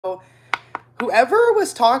Whoever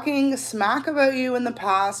was talking smack about you in the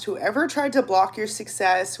past, whoever tried to block your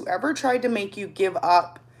success, whoever tried to make you give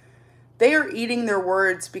up, they are eating their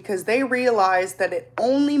words because they realize that it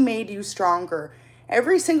only made you stronger.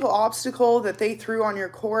 Every single obstacle that they threw on your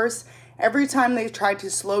course, every time they tried to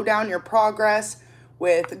slow down your progress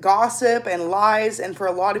with gossip and lies, and for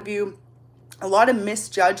a lot of you, a lot of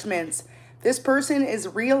misjudgments, this person is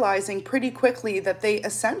realizing pretty quickly that they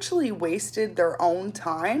essentially wasted their own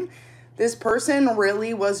time. This person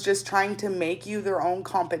really was just trying to make you their own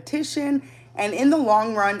competition, and in the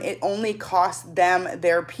long run, it only cost them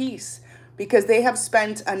their peace because they have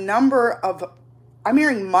spent a number of, I'm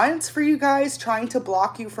hearing months for you guys, trying to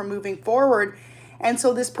block you from moving forward. And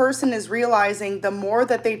so this person is realizing the more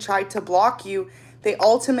that they tried to block you, they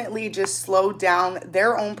ultimately just slowed down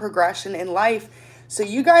their own progression in life. So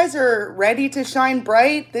you guys are ready to shine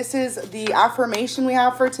bright. This is the affirmation we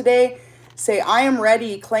have for today. Say, I am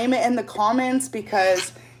ready. Claim it in the comments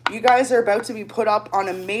because you guys are about to be put up on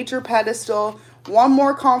a major pedestal. One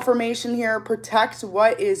more confirmation here. Protect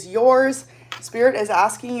what is yours. Spirit is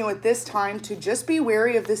asking you at this time to just be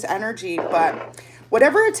wary of this energy. But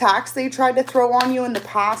whatever attacks they tried to throw on you in the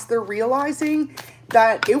past, they're realizing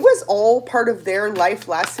that it was all part of their life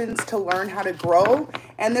lessons to learn how to grow.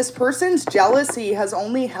 And this person's jealousy has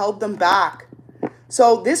only held them back.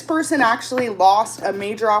 So this person actually lost a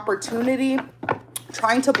major opportunity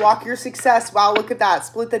trying to block your success. Wow, look at that.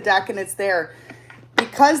 Split the deck and it's there.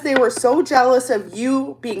 Because they were so jealous of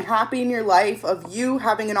you being happy in your life, of you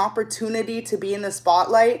having an opportunity to be in the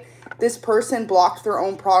spotlight, this person blocked their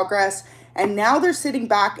own progress. And now they're sitting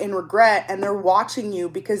back in regret and they're watching you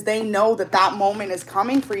because they know that that moment is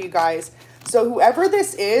coming for you guys. So whoever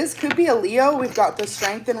this is, could be a Leo. We've got the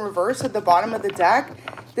Strength in reverse at the bottom of the deck.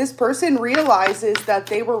 This person realizes that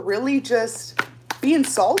they were really just being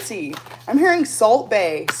salty. I'm hearing Salt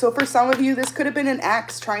Bay. So for some of you, this could have been an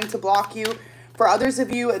ex trying to block you. For others of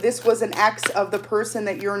you, this was an ex of the person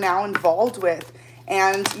that you're now involved with.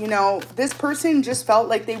 And, you know, this person just felt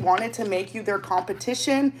like they wanted to make you their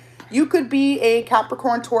competition. You could be a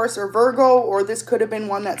Capricorn, Taurus, or Virgo, or this could have been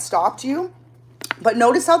one that stopped you. But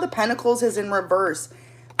notice how the Pentacles is in reverse.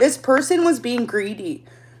 This person was being greedy.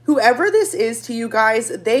 Whoever this is to you guys,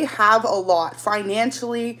 they have a lot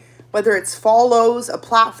financially, whether it's follows, a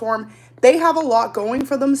platform, they have a lot going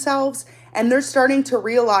for themselves. And they're starting to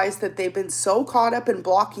realize that they've been so caught up in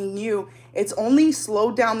blocking you, it's only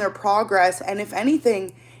slowed down their progress. And if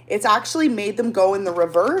anything, it's actually made them go in the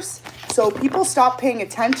reverse. So people stop paying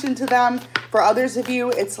attention to them. For others of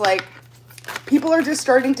you, it's like people are just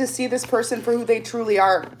starting to see this person for who they truly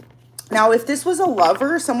are. Now, if this was a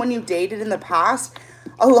lover, someone you dated in the past,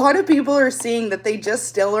 a lot of people are seeing that they just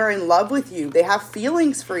still are in love with you. They have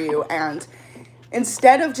feelings for you. And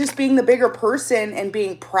instead of just being the bigger person and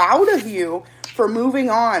being proud of you for moving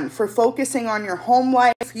on, for focusing on your home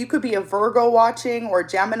life, you could be a Virgo watching or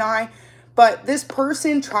Gemini, but this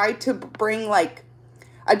person tried to bring like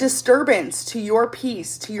a disturbance to your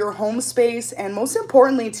peace, to your home space, and most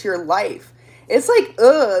importantly, to your life. It's like,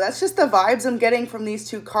 that's just the vibes I'm getting from these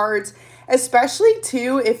two cards, especially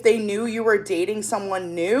too if they knew you were dating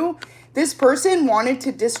someone new. This person wanted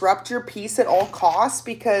to disrupt your peace at all costs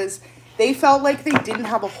because they felt like they didn't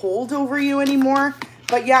have a hold over you anymore.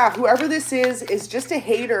 But yeah, whoever this is just a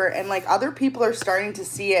hater, and like other people are starting to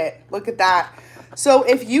see it. Look at that. So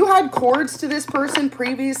if you had cords to this person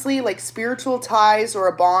previously, like spiritual ties or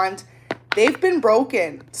a bond, they've been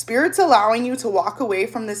broken. Spirit's allowing you to walk away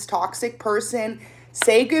from this toxic person.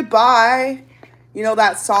 Say goodbye. You know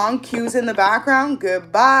that song, cues in the background?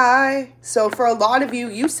 Goodbye. So for a lot of you,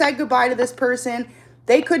 you said goodbye to this person.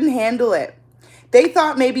 They couldn't handle it. They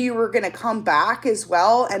thought maybe you were going to come back as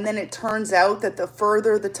well. And then it turns out that the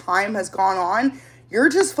further the time has gone on, you're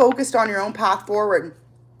just focused on your own path forward.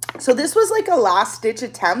 So this was like a last-ditch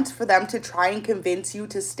attempt for them to try and convince you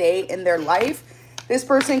to stay in their life. This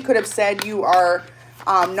person could have said you are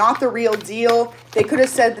not the real deal. They could have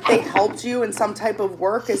said that they helped you in some type of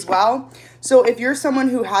work as well. So if you're someone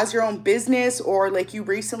who has your own business, or like you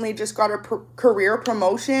recently just got a career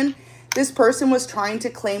promotion, this person was trying to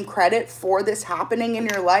claim credit for this happening in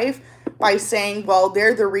your life by saying, well,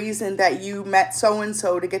 they're the reason that you met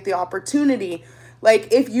so-and-so to get the opportunity.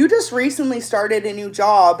 Like if you just recently started a new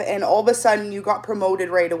job and all of a sudden you got promoted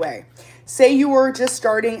right away. Say you were just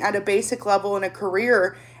starting at a basic level in a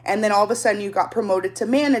career and then all of a sudden you got promoted to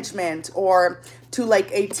management or to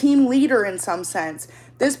like a team leader in some sense.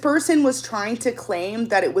 This person was trying to claim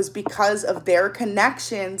that it was because of their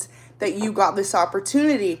connections that you got this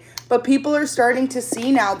opportunity. But people are starting to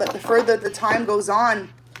see now that the further the time goes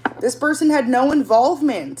on, this person had no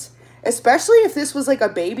involvement. especially if this was like a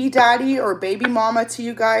baby daddy or baby mama to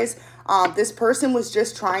you guys. This person was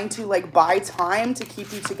just trying to like buy time to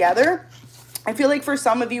keep you together. I feel like for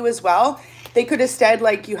some of you as well, they could have said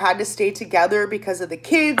like you had to stay together because of the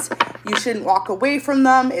kids. You shouldn't walk away from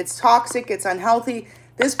them. It's toxic. It's unhealthy.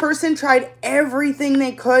 This person tried everything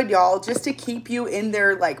they could, y'all, just to keep you in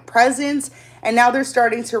their like presence. And now they're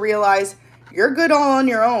starting to realize you're good all on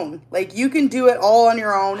your own. Like you can do it all on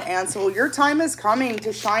your own. And so your time is coming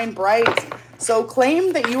to shine bright. So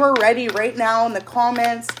claim that you are ready right now in the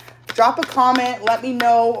comments. Drop a comment. Let me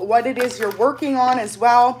know what it is you're working on as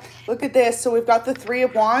well. Look at this. So we've got the Three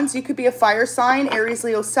of Wands. You could be a fire sign, Aries,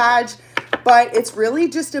 Leo, Sag. But it's really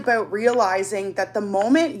just about realizing that the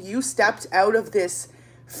moment you stepped out of this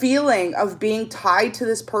feeling of being tied to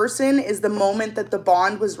this person is the moment that the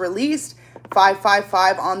bond was released.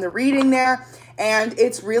 555 on the reading there. And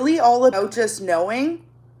it's really all about just knowing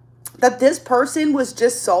that this person was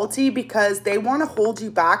just salty because they want to hold you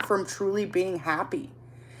back from truly being happy.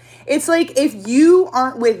 It's like if you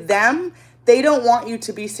aren't with them, they don't want you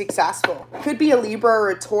to be successful. Could be a Libra or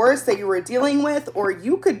a Taurus that you were dealing with, or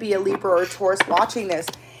you could be a Libra or a Taurus watching this.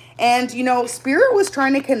 And, you know, Spirit was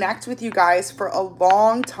trying to connect with you guys for a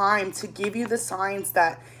long time to give you the signs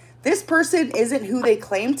that this person isn't who they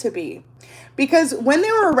claim to be. Because when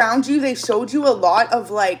they were around you, they showed you a lot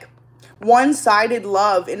of like one-sided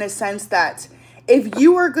love in a sense that if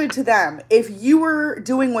you were good to them, if you were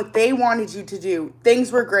doing what they wanted you to do,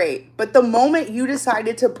 things were great. But the moment you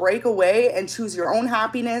decided to break away and choose your own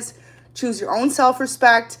happiness, choose your own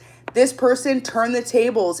self-respect, this person turned the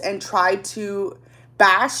tables and tried to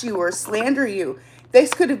bash you or slander you.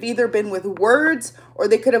 This could have either been with words, or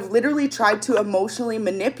they could have literally tried to emotionally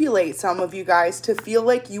manipulate some of you guys to feel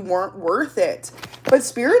like you weren't worth it. But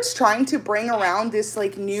Spirit's trying to bring around this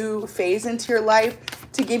like new phase into your life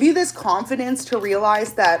to give you this confidence to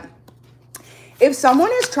realize that if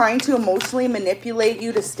someone is trying to emotionally manipulate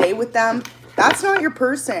you to stay with them, that's not your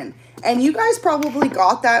person. And you guys probably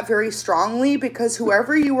got that very strongly because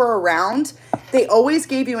whoever you were around, they always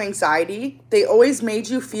gave you anxiety. They always made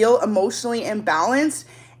you feel emotionally imbalanced.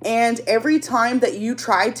 And every time that you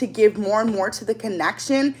tried to give more and more to the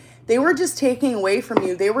connection, they were just taking away from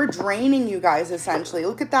you. They were draining you guys, essentially.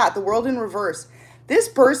 Look at that, the world in reverse. This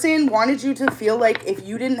person wanted you to feel like if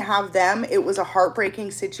you didn't have them, it was a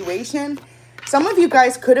heartbreaking situation. Some of you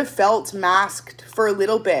guys could have felt masked for a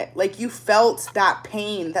little bit. Like you felt that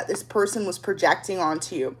pain that this person was projecting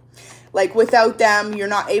onto you. Like without them, you're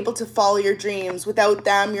not able to follow your dreams. Without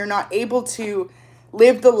them, you're not able to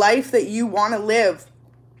live the life that you want to live.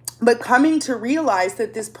 But coming to realize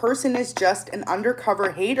that this person is just an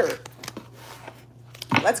undercover hater.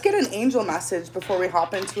 Let's get an angel message before we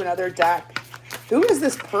hop into another deck. Who is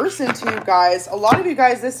this person to you guys? A lot of you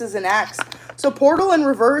guys, this is an ex. So portal in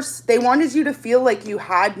reverse, they wanted you to feel like you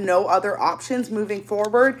had no other options moving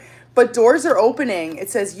forward, but doors are opening.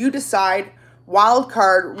 It says you decide, wild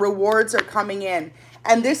card, rewards are coming in.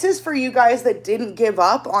 And this is for you guys that didn't give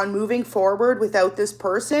up on moving forward without this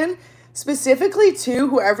person. Specifically to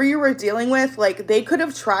whoever you were dealing with, like they could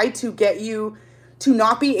have tried to get you to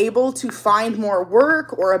not be able to find more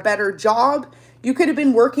work or a better job. You could have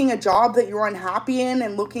been working a job that you were unhappy in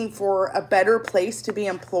and looking for a better place to be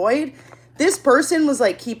employed. This person was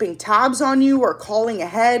like keeping tabs on you or calling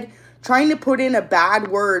ahead, trying to put in a bad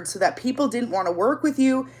word so that people didn't want to work with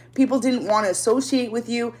you, people didn't want to associate with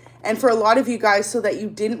you, and for a lot of you guys so that you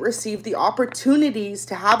didn't receive the opportunities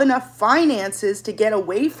to have enough finances to get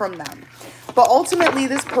away from them. But ultimately,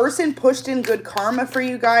 this person pushed in good karma for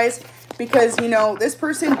you guys because, you know, this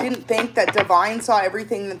person didn't think that divine saw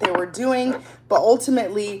everything that they were doing, but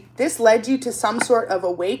ultimately this led you to some sort of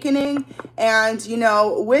awakening. And, you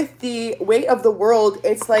know, with the weight of the world,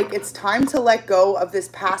 it's like it's time to let go of this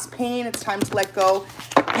past pain. It's time to let go.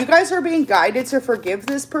 You guys are being guided to forgive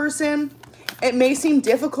this person. It may seem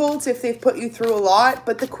difficult if they've put you through a lot,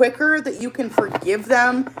 but the quicker that you can forgive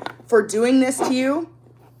them for doing this to you,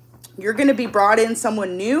 you're going to be brought in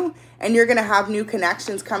someone new and you're going to have new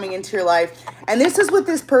connections coming into your life. And this is what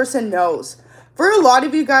this person knows. For a lot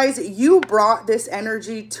of you guys, you brought this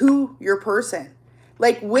energy to your person.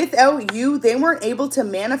 Like without you, they weren't able to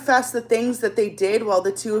manifest the things that they did while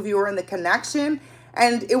the two of you were in the connection.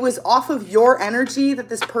 And it was off of your energy that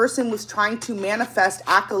this person was trying to manifest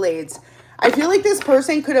accolades. I feel like this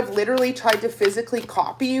person could have literally tried to physically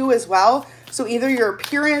copy you as well. So either your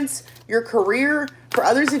appearance, your career. For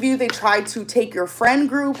others of you, they tried to take your friend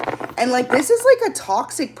group. And like, this is like a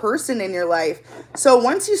toxic person in your life. So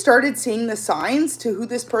once you started seeing the signs to who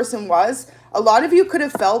this person was, a lot of you could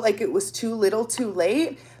have felt like it was too little too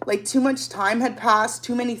late. Like too much time had passed,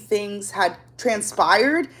 too many things had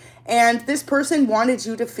transpired. And this person wanted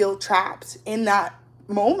you to feel trapped in that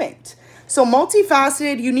moment. So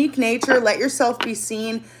multifaceted, unique nature, let yourself be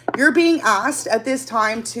seen. You're being asked at this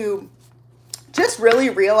time to just really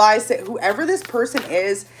realize that whoever this person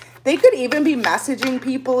is, they could even be messaging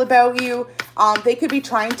people about you. They could be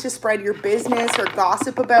trying to spread your business or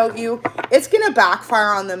gossip about you. It's going to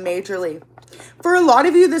backfire on them majorly. For a lot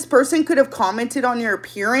of you, this person could have commented on your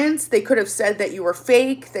appearance. They could have said that you were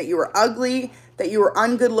fake, that you were ugly, that you were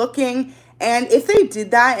ungood looking. And if they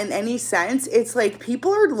did that in any sense, it's like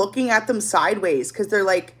people are looking at them sideways because they're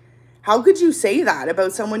like, how could you say that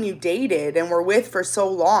about someone you dated and were with for so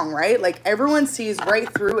long, right? Like everyone sees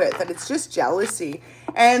right through it, that it's just jealousy.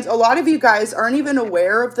 And a lot of you guys aren't even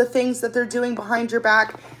aware of the things that they're doing behind your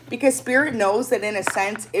back because Spirit knows that in a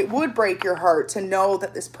sense, it would break your heart to know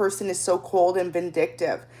that this person is so cold and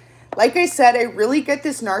vindictive. Like I said, I really get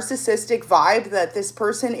this narcissistic vibe that this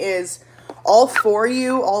person is all for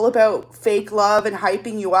you, all about fake love and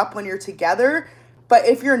hyping you up when you're together. But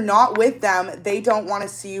if you're not with them, they don't want to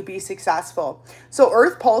see you be successful. So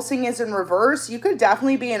Earth pulsing is in reverse. You could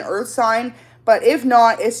definitely be an Earth sign, but if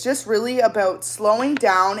not, it's just really about slowing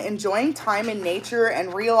down, enjoying time in nature,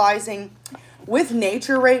 and realizing with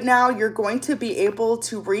nature right now, you're going to be able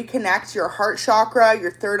to reconnect your heart chakra,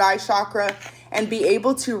 your third eye chakra, and be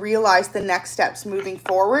able to realize the next steps moving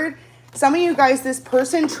forward. Some of you guys, this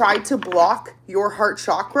person tried to block your heart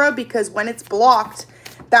chakra because when it's blocked,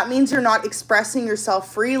 that means you're not expressing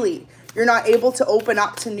yourself freely. You're not able to open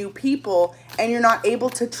up to new people, and you're not able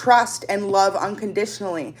to trust and love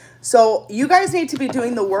unconditionally. So you guys need to be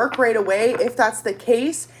doing the work right away if that's the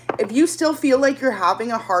case. If you still feel like you're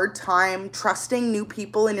having a hard time trusting new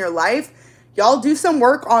people in your life, y'all do some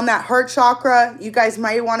work on that heart chakra. You guys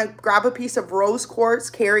might want to grab a piece of rose quartz,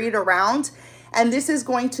 carry it around, and this is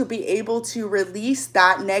going to be able to release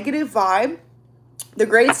that negative vibe. The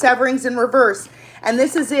great severing's in reverse. And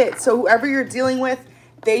this is it. So whoever you're dealing with,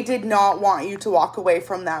 they did not want you to walk away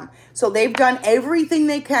from them. So they've done everything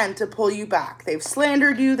they can to pull you back. They've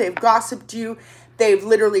slandered you. They've gossiped you. They've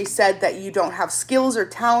literally said that you don't have skills or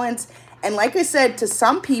talents. And like I said, to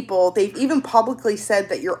some people, they've even publicly said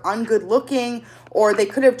that you're ungood looking, or they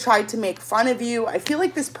could have tried to make fun of you. I feel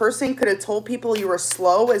like this person could have told people you were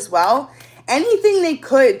slow as well. Anything they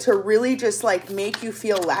could to really just like make you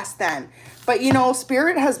feel less than. But, you know,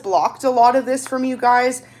 Spirit has blocked a lot of this from you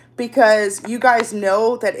guys because you guys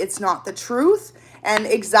know that it's not the truth. And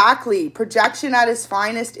exactly, projection at its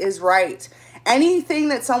finest is right. Anything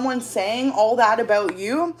that someone's saying, all that about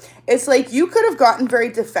you, it's like you could have gotten very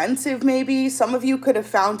defensive maybe. Some of you could have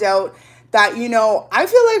found out that, you know, I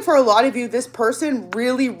feel like for a lot of you, this person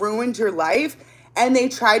really ruined your life. And they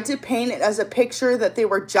tried to paint it as a picture that they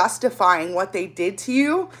were justifying what they did to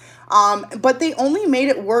you. But they only made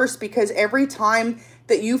it worse because every time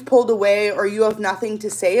that you've pulled away or you have nothing to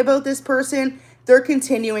say about this person, they're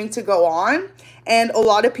continuing to go on. And a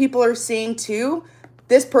lot of people are seeing too,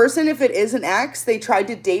 this person, if it is an ex, they tried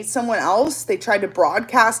to date someone else. They tried to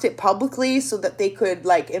broadcast it publicly so that they could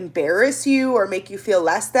like embarrass you or make you feel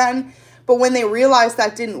less than. But when they realized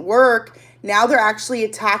that didn't work, now they're actually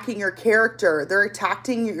attacking your character. They're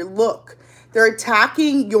attacking your look. They're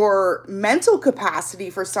attacking your mental capacity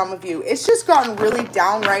for some of you. It's just gotten really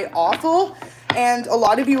downright awful. And a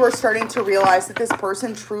lot of you are starting to realize that this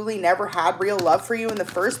person truly never had real love for you in the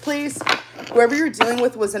first place. Whoever you're dealing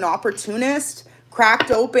with was an opportunist, cracked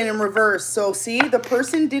open in reverse. So see, the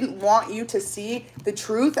person didn't want you to see the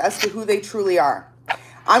truth as to who they truly are.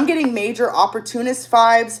 I'm getting major opportunist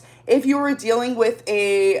vibes. If you were dealing with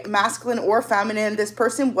a masculine or feminine, this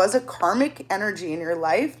person was a karmic energy in your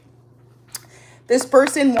life. This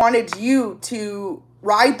person wanted you to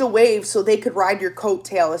ride the wave so they could ride your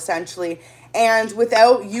coattail, essentially. And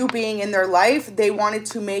without you being in their life, they wanted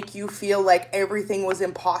to make you feel like everything was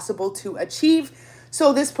impossible to achieve.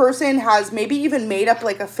 So this person has maybe even made up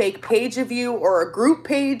like a fake page of you or a group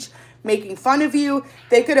page making fun of you.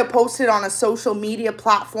 They could have posted on a social media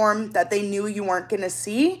platform that they knew you weren't going to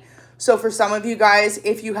see. So for some of you guys,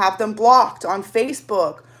 if you have them blocked on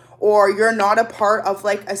Facebook, or you're not a part of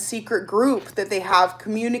like a secret group that they have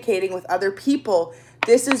communicating with other people,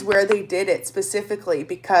 this is where they did it specifically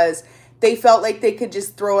because they felt like they could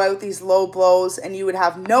just throw out these low blows and you would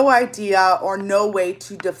have no idea or no way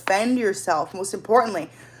to defend yourself, most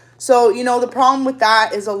importantly. So, you know, the problem with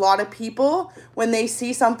that is a lot of people, when they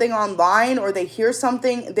see something online or they hear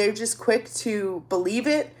something, they're just quick to believe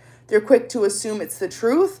it. They're quick to assume it's the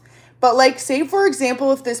truth. But like, say, for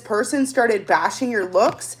example, if this person started bashing your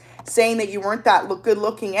looks, saying that you weren't that good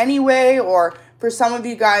looking anyway, or for some of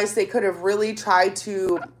you guys, they could have really tried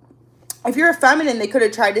to, if you're a feminine, they could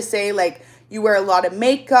have tried to say like, you wear a lot of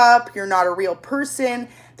makeup, you're not a real person.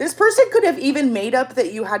 This person could have even made up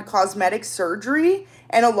that you had cosmetic surgery,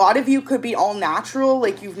 and a lot of you could be all natural,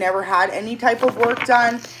 like you've never had any type of work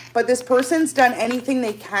done, but this person's done anything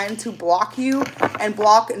they can to block you and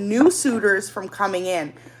block new suitors from coming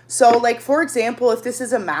in. So like, for example, if this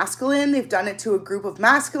is a masculine, they've done it to a group of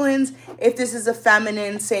masculines. If this is a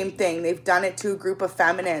feminine, same thing. They've done it to a group of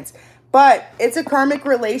feminines. But it's a karmic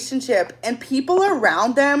relationship, and people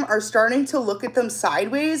around them are starting to look at them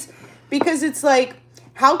sideways, because it's like,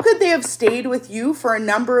 how could they have stayed with you for a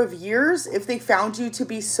number of years if they found you to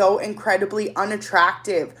be so incredibly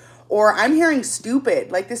unattractive? Or I'm hearing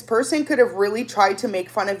stupid. Like, this person could have really tried to make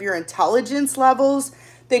fun of your intelligence levels.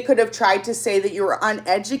 They could have tried to say that you were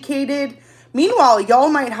uneducated. Meanwhile, y'all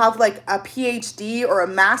might have like a PhD or a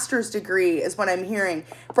master's degree is what I'm hearing.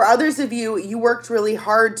 For others of you, you worked really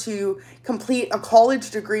hard to complete a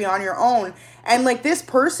college degree on your own. And like, this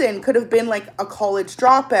person could have been like a college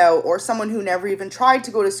dropout or someone who never even tried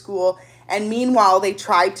to go to school. And meanwhile, they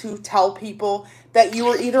tried to tell people that you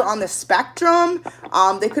were either on the spectrum.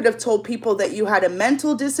 They could have told people that you had a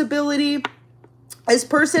mental disability. This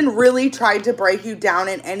person really tried to break you down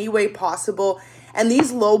in any way possible. And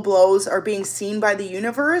these low blows are being seen by the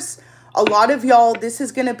universe. A lot of y'all, this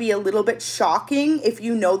is going to be a little bit shocking if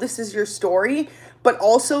you know this is your story. But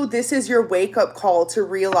also, this is your wake-up call to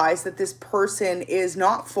realize that this person is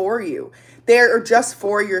not for you. They are just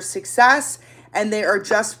for your success, and they are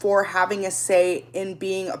just for having a say in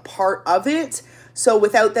being a part of it. So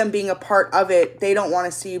without them being a part of it, they don't want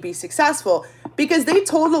to see you be successful. Because they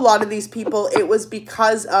told a lot of these people it was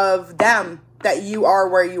because of them that you are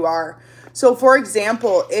where you are. So for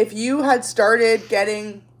example, if you had started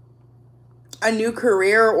getting a new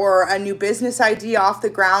career or a new business idea off the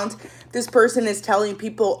ground, this person is telling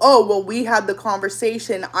people, oh, well, we had the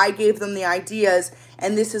conversation, I gave them the ideas,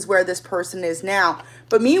 and this is where this person is now.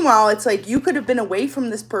 But meanwhile, it's like you could have been away from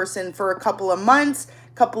this person for a couple of months,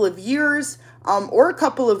 couple of years, or a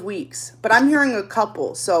couple of weeks. But I'm hearing a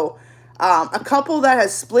couple. So a couple that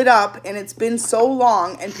has split up, and it's been so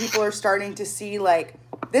long, and people are starting to see like,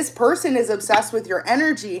 this person is obsessed with your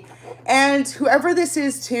energy. And whoever this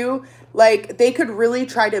is too, like, they could really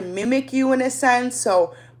try to mimic you in a sense.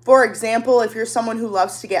 So for example, if you're someone who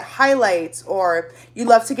loves to get highlights, or you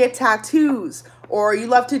love to get tattoos, or you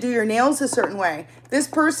love to do your nails a certain way, this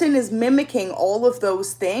person is mimicking all of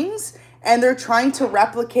those things, and they're trying to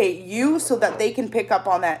replicate you so that they can pick up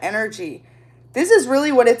on that energy. This is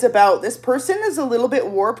really what it's about. This person is a little bit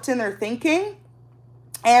warped in their thinking,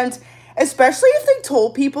 and especially if they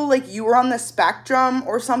told people like you were on the spectrum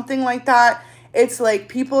or something like that, it's like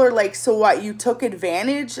people are like, so what, you took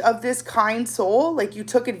advantage of this kind soul? Like, you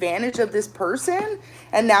took advantage of this person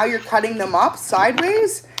and now you're cutting them up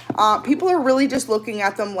sideways? People are really just looking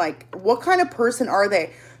at them like, what kind of person are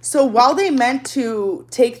they? So while they meant to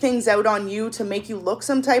take things out on you to make you look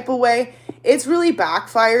some type of way, it's really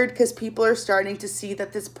backfired, because people are starting to see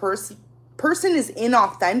that this person is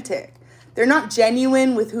inauthentic. They're not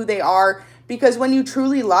genuine with who they are, because when you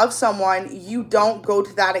truly love someone, you don't go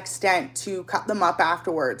to that extent to cut them up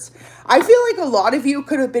afterwards. I feel like a lot of you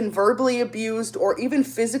could have been verbally abused or even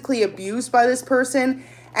physically abused by this person.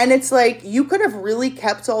 And it's like, you could have really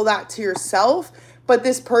kept all that to yourself, but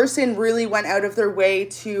this person really went out of their way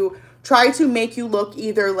to try to make you look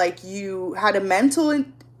either like you had a mental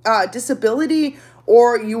disability,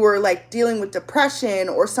 or you were like dealing with depression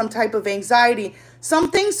or some type of anxiety,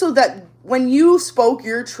 something so that when you spoke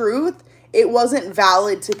your truth, it wasn't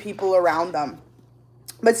valid to people around them.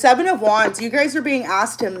 But Seven of Wands, you guys are being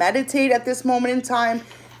asked to meditate at this moment in time,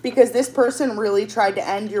 because this person really tried to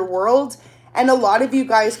end your world. And a lot of you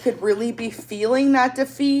guys could really be feeling that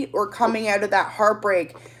defeat or coming out of that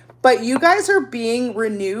heartbreak. But you guys are being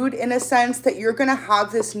renewed in a sense that you're going to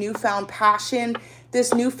have this newfound passion,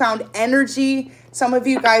 this newfound energy. Some of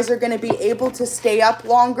you guys are going to be able to stay up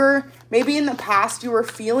longer. Maybe in the past you were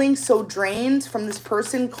feeling so drained from this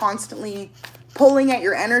person constantly pulling at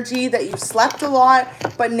your energy that you slept a lot.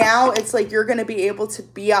 But now it's like you're going to be able to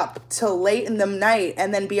be up till late in the night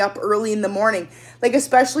and then be up early in the morning. Like,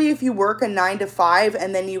 especially if you work a 9 to 5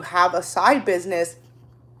 and then you have a side business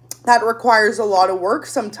that requires a lot of work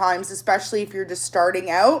sometimes, especially if you're just starting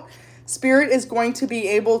out. Spirit is going to be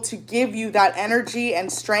able to give you that energy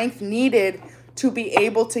and strength needed to be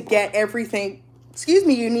able to get everything,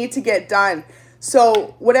 you need to get done.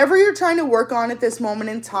 So whatever you're trying to work on at this moment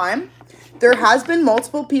in time, there has been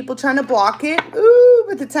multiple people trying to block it. Ooh,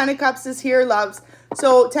 but the Ten of Cups is here, loves.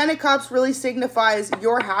 So Ten of Cups really signifies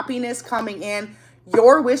your happiness coming in,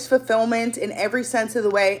 your wish fulfillment in every sense of the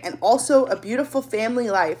way, and also a beautiful family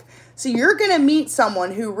life. So you're going to meet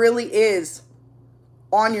someone who really is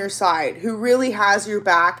on your side, who really has your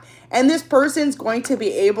back. And this person's going to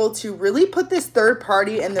be able to really put this third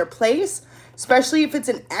party in their place, especially if it's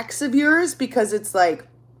an ex of yours, because it's like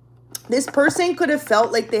this person could have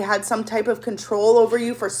felt like they had some type of control over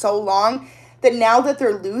you for so long that now that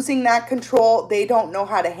they're losing that control, they don't know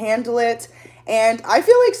how to handle it. And I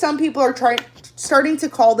feel like some people are starting to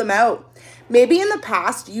call them out. Maybe in the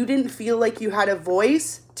past, you didn't feel like you had a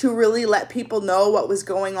voice to really let people know what was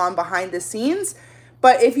going on behind the scenes.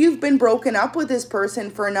 But if you've been broken up with this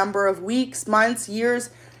person for a number of weeks, months, years,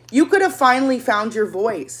 you could have finally found your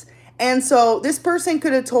voice. And so this person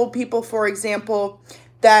could have told people, for example,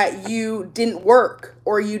 that you didn't work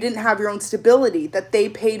or you didn't have your own stability, that they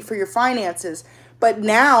paid for your finances. But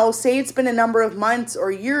now, say it's been a number of months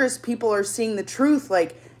or years, people are seeing the truth.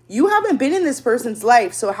 Like, you haven't been in this person's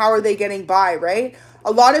life, so how are they getting by, right?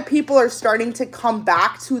 A lot of people are starting to come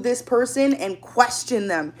back to this person and question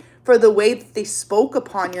them for the way that they spoke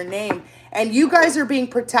upon your name. And you guys are being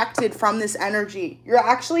protected from this energy. You're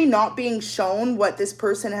actually not being shown what this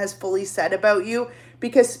person has fully said about you,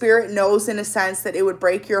 because Spirit knows in a sense that it would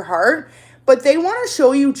break your heart. But they want to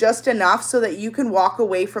show you just enough so that you can walk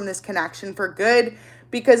away from this connection for good.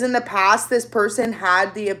 Because in the past, this person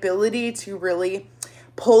had the ability to really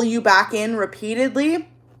pull you back in repeatedly.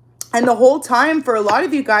 And the whole time, for a lot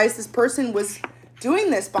of you guys, this person was doing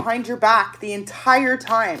this behind your back the entire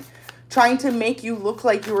time, trying to make you look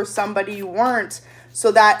like you were somebody you weren't,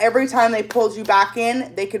 so that every time they pulled you back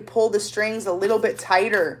in, they could pull the strings a little bit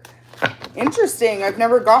tighter. Interesting. I've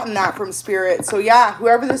never gotten that from Spirit. So yeah,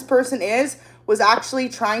 whoever this person is was actually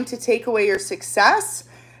trying to take away your success.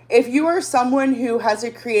 If you are someone who has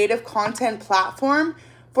a creative content platform,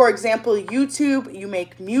 for example, YouTube, you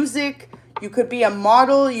make music, you could be a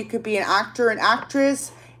model, you could be an actor, an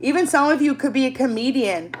actress, even some of you could be a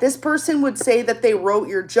comedian. This person would say that they wrote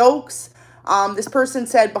your jokes. This person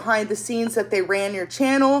said behind the scenes that they ran your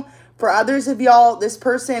channel. For others of y'all, this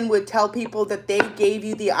person would tell people that they gave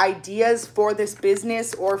you the ideas for this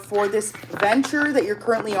business or for this venture that you're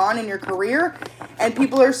currently on in your career. And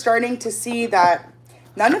people are starting to see that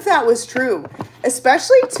none of that was true.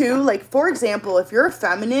 Especially too, like, for example, if you're a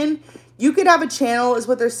feminine, you could have a channel, is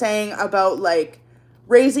what they're saying, about like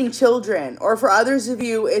raising children. Or for others of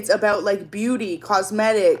you, it's about like beauty,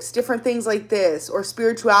 cosmetics, different things like this, or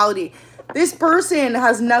spirituality. This person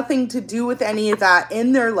has nothing to do with any of that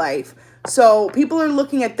in their life. So people are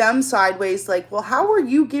looking at them sideways like, well, how are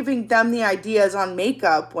you giving them the ideas on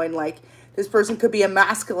makeup when like this person could be a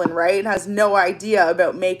masculine, right? And has no idea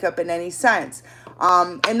about makeup in any sense.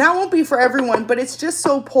 And that won't be for everyone, but it's just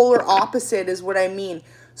so polar opposite is what I mean.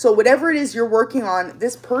 So whatever it is you're working on,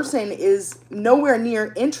 this person is nowhere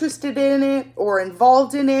near interested in it or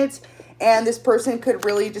involved in it. And this person could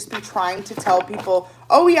really just be trying to tell people,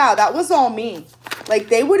 oh yeah, that was all me. Like,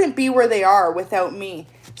 they wouldn't be where they are without me.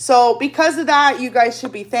 So because of that, you guys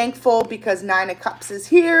should be thankful, because 9 of Cups is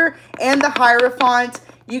here and the Hierophant.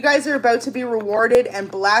 You guys are about to be rewarded and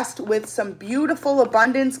blessed with some beautiful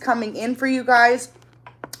abundance coming in for you guys.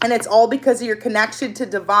 And it's all because of your connection to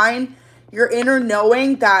divine, your inner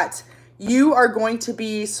knowing that you are going to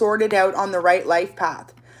be sorted out on the right life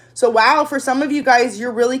path. So wow, for some of you guys,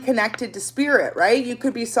 you're really connected to Spirit, right? You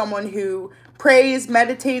could be someone who prays,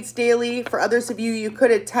 meditates daily. For others of you, you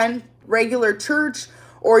could attend regular church,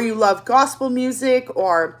 or you love gospel music,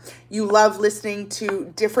 or you love listening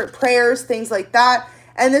to different prayers, things like that.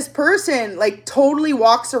 And this person like totally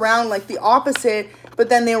walks around like the opposite, but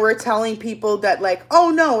then they were telling people that like,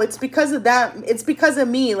 oh no, it's because of them. It's because of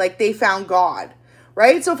me. Like, they found God,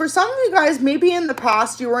 right? So for some of you guys, maybe in the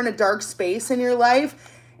past you were in a dark space in your life,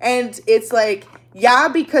 and it's like, yeah,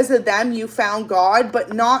 because of them you found God,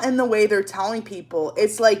 but not in the way they're telling people.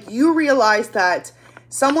 It's like you realize that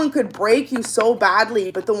someone could break you so badly,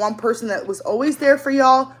 but the one person that was always there for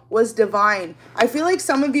y'all was divine. I feel like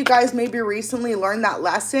some of you guys maybe recently learned that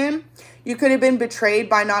lesson. You could have been betrayed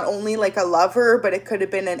by not only like a lover, but it could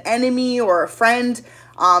have been an enemy or a friend.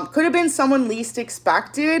 Could have been someone least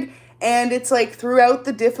expected. And it's like throughout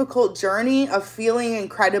the difficult journey of feeling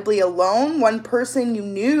incredibly alone, one person you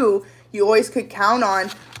knew you always could count on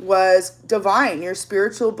was divine, your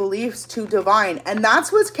spiritual beliefs to divine. And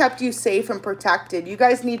that's what's kept you safe and protected. You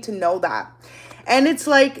guys need to know that. And it's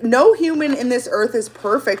like no human in this earth is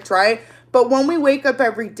perfect, right? But when we wake up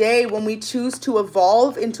every day, when we choose to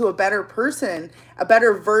evolve into a better person, a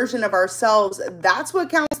better version of ourselves, that's what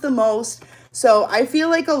counts the most. So I feel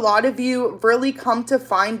like a lot of you really come to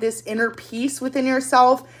find this inner peace within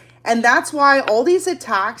yourself. And that's why all these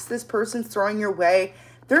attacks this person's throwing your way,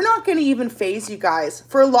 they're not going to even phase you guys.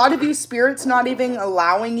 For a lot of you, Spirit's not even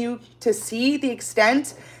allowing you to see the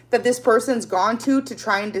extent that this person's gone to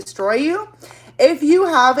try and destroy you. If you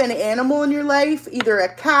have an animal in your life, either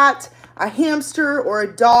a cat, a hamster, or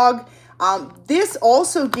a dog, this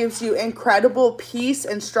also gives you incredible peace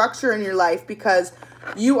and structure in your life, because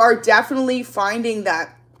you are definitely finding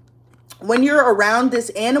that when you're around this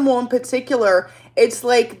animal in particular, it's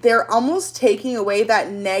like they're almost taking away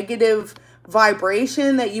that negative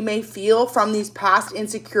vibration that you may feel from these past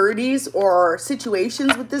insecurities or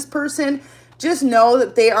situations with this person. Just know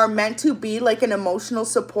that they are meant to be like an emotional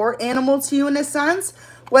support animal to you in a sense,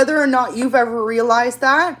 whether or not you've ever realized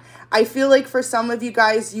that. I feel like for some of you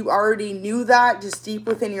guys, you already knew that just deep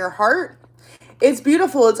within your heart. It's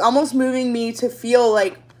beautiful. It's almost moving me to feel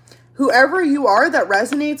like whoever you are that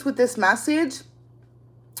resonates with this message,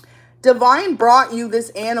 Divine brought you this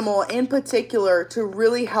animal in particular to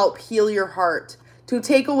really help heal your heart, to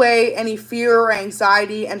take away any fear or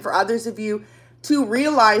anxiety, and for others of you to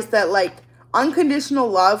realize that like unconditional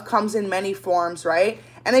love comes in many forms, right?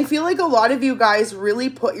 And I feel like a lot of you guys really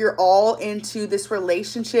put your all into this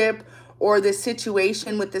relationship or this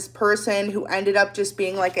situation with this person who ended up just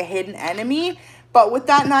being like a hidden enemy. But with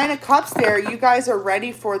that 9 of Cups there, you guys are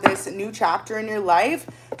ready for this new chapter in your life.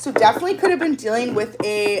 So definitely could have been dealing with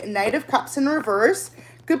a Knight of Cups in reverse.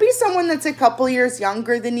 Could be someone that's a couple years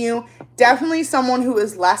younger than you. Definitely someone who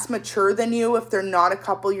is less mature than you if they're not a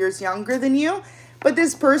couple years younger than you. But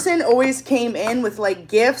this person always came in with like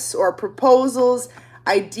gifts or proposals,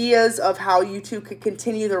 ideas of how you two could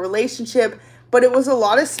continue the relationship. But it was a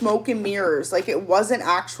lot of smoke and mirrors. Like it wasn't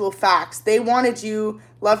actual facts. They wanted you,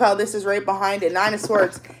 love how this is right behind it, 9 of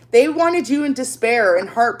Swords. They wanted you in despair and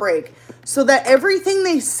heartbreak so that everything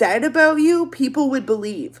they said about you, people would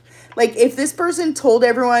believe. Like if this person told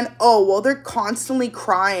everyone, oh, well, they're constantly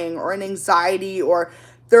crying or in anxiety or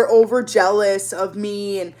they're over jealous of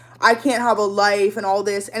me and I can't have a life and all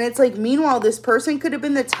this. And it's like, meanwhile, this person could have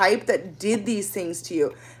been the type that did these things to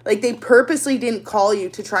you. Like they purposely didn't call you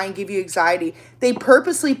to try and give you anxiety. They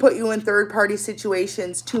purposely put you in third-party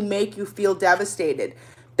situations to make you feel devastated.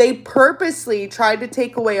 They purposely tried to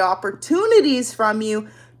take away opportunities from you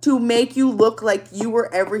to make you look like you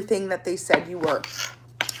were everything that they said you were.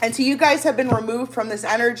 And so you guys have been removed from this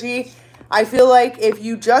energy. I feel like if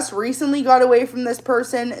you just recently got away from this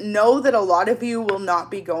person, know that a lot of you will not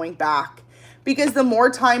be going back. Because the more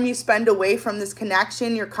time you spend away from this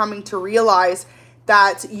connection, you're coming to realize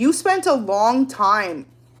that you spent a long time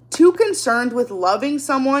too concerned with loving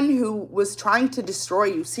someone who was trying to destroy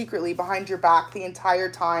you secretly behind your back the entire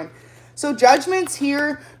time. So judgments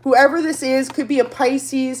here, whoever this is, could be a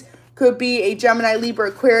Pisces, could be a Gemini, Libra,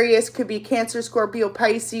 Aquarius, could be Cancer, Scorpio,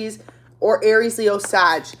 Pisces, or Aries, Leo,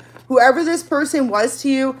 Sag. Whoever this person was to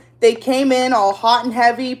you, they came in all hot and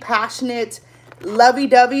heavy, passionate,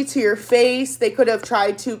 lovey-dovey to your face. They could have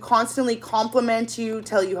tried to constantly compliment you,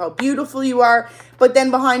 tell you how beautiful you are. But then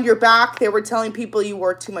behind your back, they were telling people you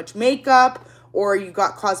wore too much makeup or you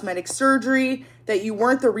got cosmetic surgery, that you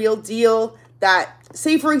weren't the real deal, that,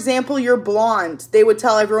 say, for example, you're blonde. They would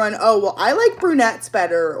tell everyone, oh, well, I like brunettes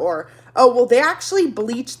better. Or, oh, well, they actually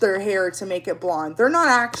bleached their hair to make it blonde. They're not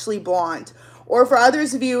actually blonde. Or for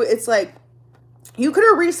others of you, it's like, you could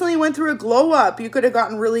have recently went through a glow up. You could have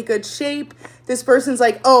gotten really good shape. This person's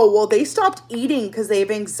like, oh, well, they stopped eating because they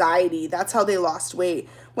have anxiety. That's how they lost weight.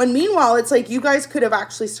 When meanwhile, it's like you guys could have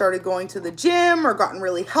actually started going to the gym or gotten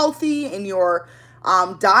really healthy in your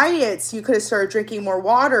diets. You could have started drinking more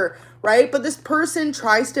water, right? But this person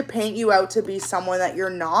tries to paint you out to be someone that you're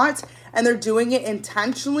not. And they're doing it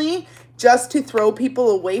intentionally just to throw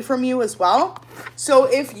people away from you as well. So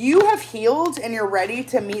if you have healed and you're ready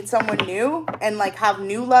to meet someone new and like have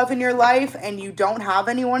new love in your life and you don't have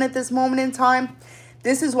anyone at this moment in time,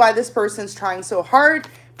 this is why this person's trying so hard,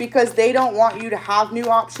 because they don't want you to have new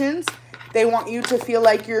options. They want you to feel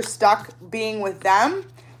like you're stuck being with them.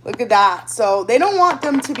 Look at that. So they don't want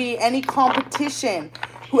them to be any competition.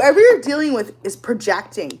 Whoever you're dealing with is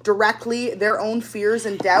projecting directly their own fears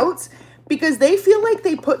and doubts, because they feel like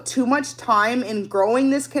they put too much time in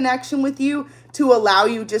growing this connection with you to allow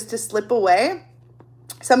you just to slip away.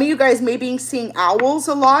 Some of you guys may be seeing owls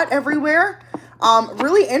a lot everywhere.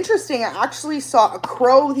 Really interesting. I actually saw a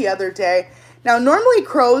crow the other day. Now, normally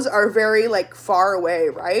crows are very like far away,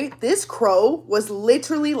 right? This crow was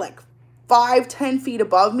literally like 5-10 feet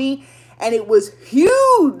above me, and it was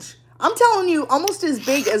huge. I'm telling you, almost as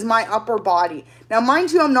big as my upper body. Now,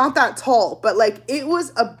 mind you, I'm not that tall, but like it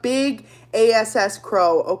was a big ASS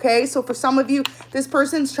crow, okay? So for some of you, this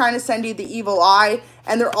person's trying to send you the evil eye,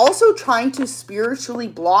 and they're also trying to spiritually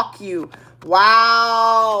block you.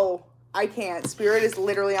 Wow. I can't. Spirit is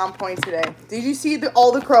literally on point today. Did you see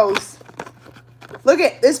all the crows? Look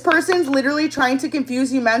at this person's literally trying to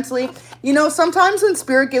confuse you mentally. You know, sometimes when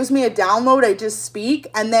Spirit gives me a download, I just speak,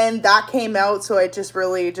 and then that came out, so I just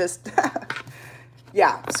really just...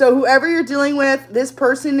 Yeah, so whoever you're dealing with, this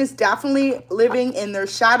person is definitely living in their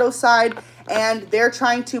shadow side, and they're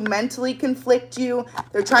trying to mentally conflict you.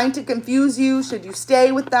 They're trying to confuse you. Should you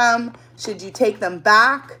stay with them? Should you take them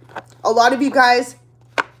back? A lot of you guys,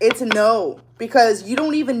 it's a no, because you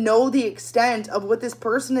don't even know the extent of what this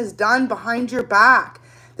person has done behind your back.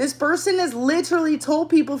 This person has literally told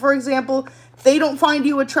people, for example, they don't find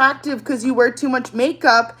you attractive because you wear too much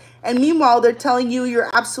makeup, and meanwhile, they're telling you you're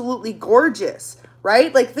absolutely gorgeous,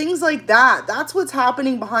 right? Like things like that. That's what's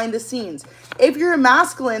happening behind the scenes. If you're a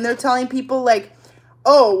masculine, they're telling people like,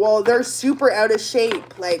 oh, well, they're super out of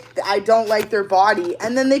shape. Like, I don't like their body.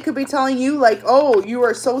 And then they could be telling you like, oh, you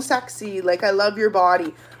are so sexy. Like, I love your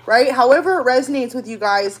body, right? However it resonates with you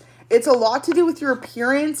guys, it's a lot to do with your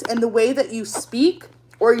appearance and the way that you speak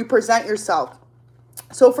or you present yourself.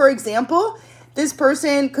 So, for example, this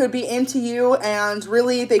person could be into you and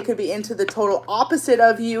really they could be into the total opposite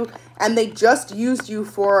of you, and they just used you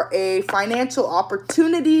for a financial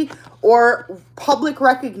opportunity or public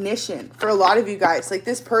recognition for a lot of you guys. Like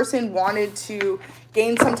this person wanted to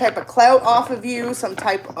gain some type of clout off of you, some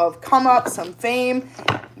type of come up, some fame.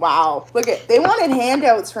 Wow. Look at, they wanted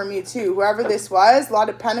handouts from you too. Whoever this was, a lot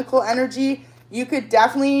of pentacle energy. You could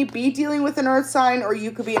definitely be dealing with an earth sign, or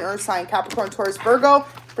you could be an earth sign, Capricorn, Taurus, Virgo.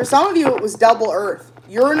 For some of you, it was double earth.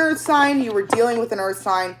 You're an earth sign, you were dealing with an earth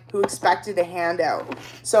sign who expected a handout.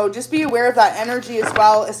 So just be aware of that energy as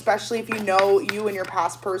well, especially if you know you and your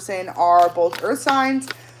past person are both earth signs.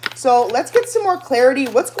 So let's get some more clarity.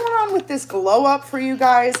 What's going on with this glow up for you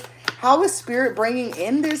guys? How is Spirit bringing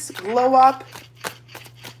in this glow up?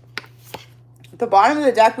 At the bottom of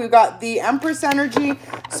the deck, we've got the Empress energy.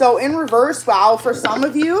 So in reverse, wow, for some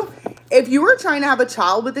of you, if you were trying to have a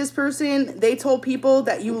child with this person, they told people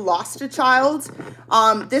that you lost a child.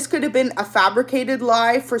 This could have been a fabricated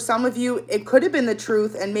lie. For some of you, it could have been the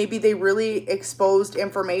truth, and maybe they really exposed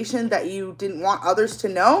information that you didn't want others to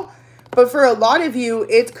know. But for a lot of you,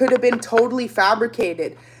 it could have been totally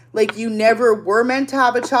fabricated. Like you never were meant to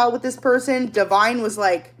have a child with this person. Divine was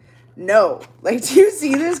like, no. Like, do you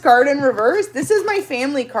see this card in reverse? This is my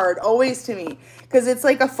family card always to me, because it's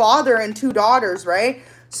like a father and two daughters, right?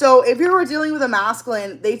 So if you were dealing with a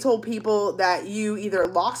masculine, they told people that you either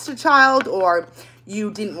lost a child or you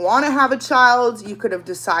didn't want to have a child. You could have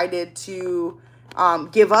decided to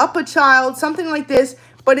give up a child, something like this.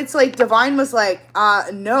 But it's like Divine was like,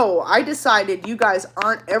 no, I decided you guys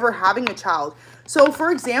aren't ever having a child. So,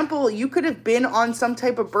 for example, you could have been on some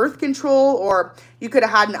type of birth control, or you could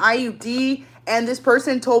have had an IUD, and this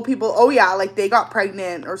person told people, oh yeah, like they got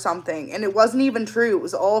pregnant or something. And it wasn't even true. It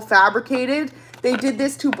was all fabricated. They did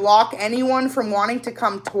this to block anyone from wanting to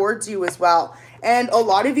come towards you as well. And a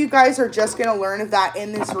lot of you guys are just going to learn of that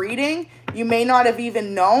in this reading. You may not have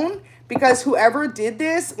even known, because whoever did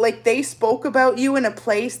this, like they spoke about you in a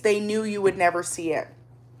place they knew you would never see it.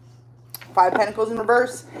 5 Pentacles in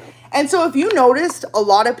reverse. And so if you noticed, a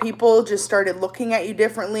lot of people just started looking at you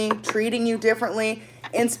differently, treating you differently.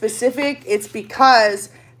 In specific, it's because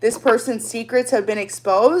this person's secrets have been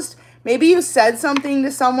exposed. Maybe you said something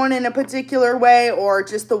to someone in a particular way, or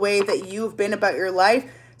just the way that you've been about your life.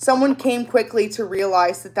 Someone came quickly to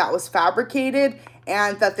realize that that was fabricated,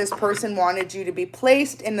 and that this person wanted you to be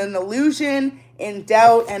placed in an illusion, in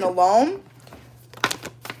doubt, and alone.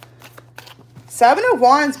 7 of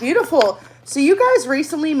Wands, beautiful. So you guys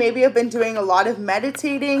recently maybe have been doing a lot of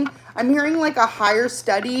meditating. I'm hearing like a higher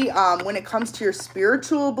study when it comes to your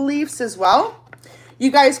spiritual beliefs as well.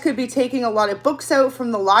 You guys could be taking a lot of books out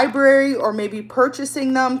from the library, or maybe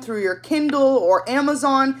purchasing them through your Kindle or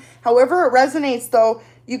Amazon. However it resonates though,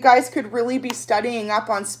 you guys could really be studying up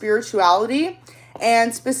on spirituality.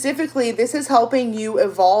 And specifically, this is helping you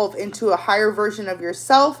evolve into a higher version of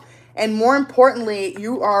yourself. And more importantly,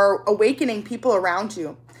 you are awakening people around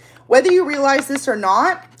you. Whether you realize this or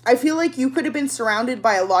not, I feel like you could have been surrounded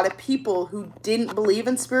by a lot of people who didn't believe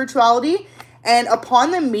in spirituality. And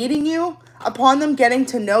upon them meeting you, upon them getting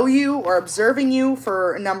to know you or observing you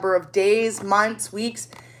for a number of days, months, weeks,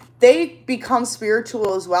 they become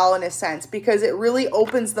spiritual as well in a sense, because it really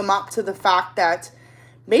opens them up to the fact that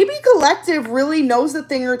maybe collective really knows a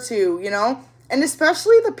thing or two, you know? And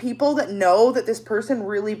especially the people that know that this person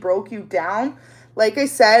really broke you down. Like I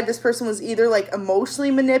said, this person was either like emotionally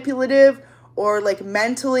manipulative or like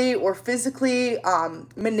mentally or physically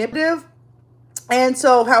manipulative. And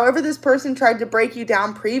so however this person tried to break you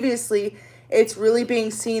down previously, it's really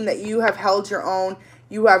being seen that you have held your own.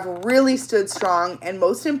 You have really stood strong. And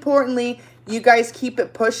most importantly, you guys keep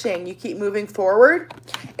it pushing. You keep moving forward.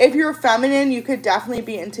 If you're feminine, you could definitely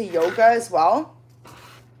be into yoga as well.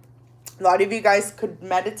 A lot of you guys could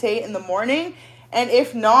meditate in the morning. And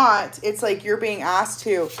if not, it's like you're being asked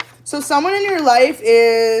to. So someone in your life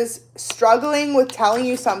is struggling with telling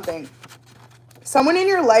you something. Someone in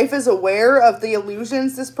your life is aware of the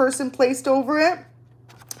illusions this person placed over it.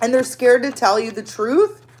 And they're scared to tell you the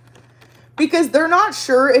truth. Because they're not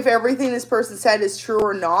sure if everything this person said is true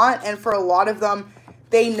or not. And for a lot of them,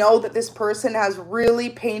 they know that this person has really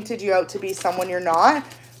painted you out to be someone you're not.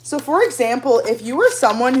 So for example, if you were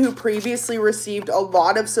someone who previously received a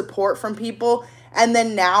lot of support from people, and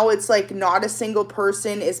then now it's like not a single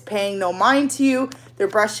person is paying no mind to you, they're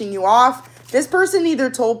brushing you off. This person either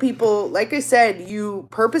told people, like I said, you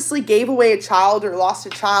purposely gave away a child or lost a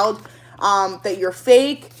child, that you're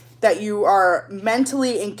fake, that you are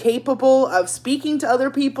mentally incapable of speaking to other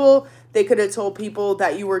people. They could have told people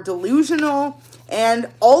that you were delusional. And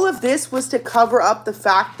all of this was to cover up the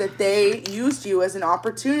fact that they used you as an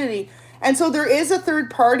opportunity. And so there is a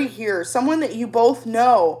third party here, someone that you both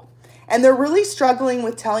know. And they're really struggling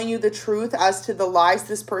with telling you the truth as to the lies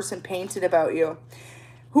this person painted about you.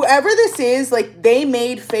 Whoever this is, like they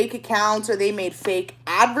made fake accounts or they made fake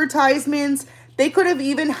advertisements. They could have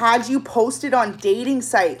even had you posted on dating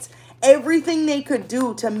sites. Everything they could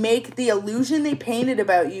do to make the illusion they painted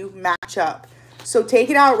about you match up. So take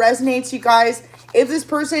it how it resonates, you guys. If this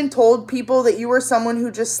person told people that you were someone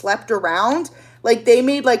who just slept around, like they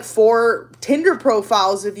made like 4 Tinder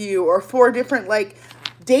profiles of you or 4 different like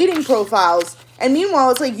dating profiles. And meanwhile,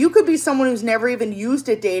 it's like you could be someone who's never even used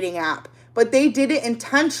a dating app. But they did it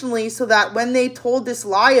intentionally so that when they told this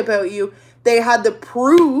lie about you, they had the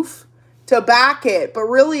proof to back it. But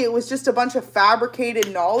really, it was just a bunch of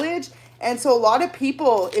fabricated knowledge. And so a lot of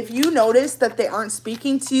people, if you notice that they aren't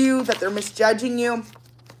speaking to you, that they're misjudging you,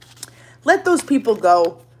 let those people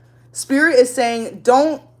go. Spirit is saying,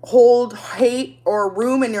 don't hold hate or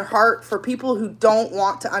room in your heart for people who don't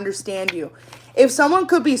want to understand you. If someone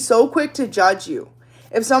could be so quick to judge you,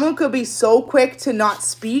 if someone could be so quick to not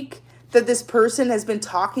speak, that this person has been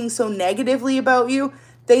talking so negatively about you,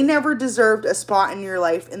 they never deserved a spot in your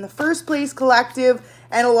life in the first place, collective.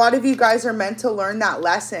 And a lot of you guys are meant to learn that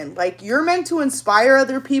lesson. Like you're meant to inspire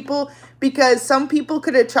other people, because some people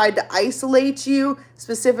could have tried to isolate you,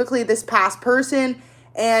 specifically this past person.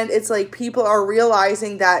 And it's like people are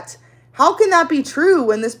realizing that how can that be true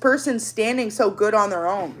when this person's standing so good on their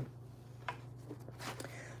own?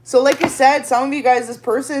 So like I said, some of you guys, this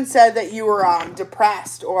person said that you were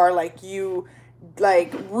depressed, or like you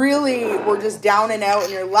like really were just down and out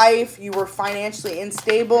in your life. You were financially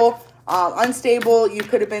unstable. You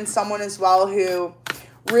could have been someone as well who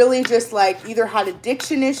really just like either had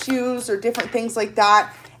addiction issues or different things like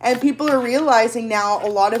that. And people are realizing now a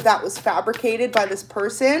lot of that was fabricated by this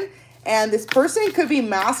person. And this person could be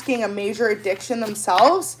masking a major addiction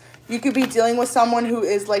themselves. You could be dealing with someone who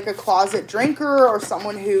is like a closet drinker, or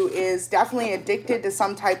someone who is definitely addicted to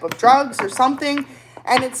some type of drugs or something.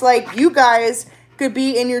 And it's like you guys could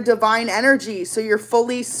be in your divine energy, so you're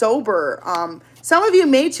fully sober. Some of you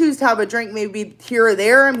may choose to have a drink maybe here or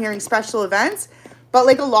there. I'm hearing special events. But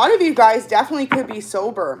like a lot of you guys definitely could be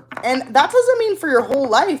sober. And that doesn't mean for your whole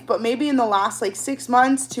life, but maybe in the last like 6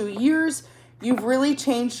 months, 2 years, you've really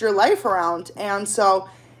changed your life around. And so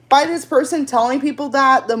by this person telling people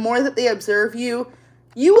that, the more that they observe you,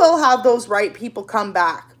 you will have those right people come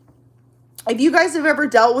back. If you guys have ever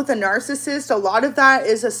dealt with a narcissist, a lot of that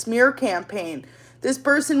is a smear campaign. This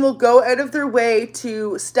person will go out of their way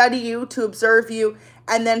to study you, to observe you,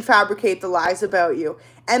 and then fabricate the lies about you.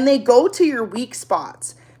 And they go to your weak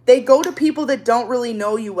spots. They go to people that don't really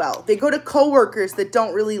know you well. They go to coworkers that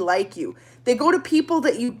don't really like you. They go to people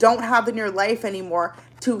that you don't have in your life anymore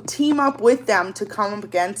to team up with them to come up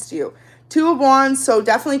against you. 2 of Wands, so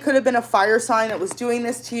definitely could have been a fire sign that was doing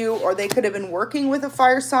this to you, or they could have been working with a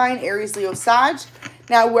fire sign, Aries, Leo, Sag.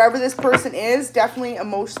 Now, whoever this person is, definitely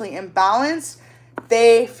emotionally imbalanced.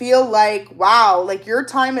 They feel like, wow, like your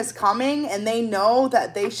time is coming, and they know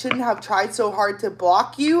that they shouldn't have tried so hard to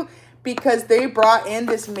block you because they brought in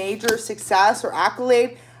this major success or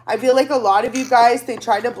accolade. I feel like a lot of you guys, they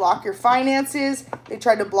try to block your finances. They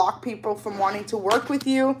try to block people from wanting to work with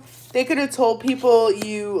you. They could have told people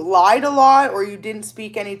you lied a lot or you didn't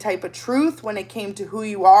speak any type of truth when it came to who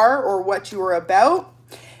you are or what you were about.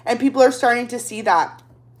 And people are starting to see that.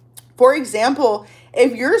 For example,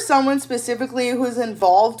 if you're someone specifically who's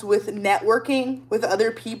involved with networking with other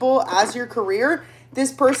people as your career,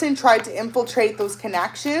 this person tried to infiltrate those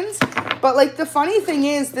connections. But like the funny thing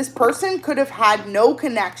is, this person could have had no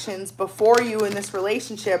connections before you in this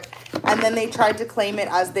relationship, and then they tried to claim it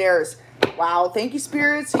as theirs. Wow, thank you,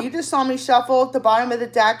 Spirit. So you just saw me shuffle at the bottom of the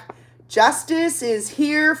deck. Justice is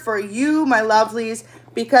here for you, my lovelies,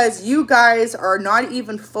 because you guys are not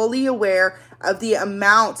even fully aware of the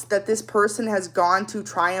amount that this person has gone to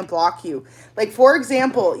try and block you. Like, for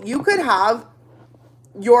example, you could have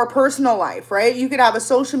your personal life, right? You could have a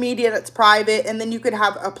social media that's private, and then you could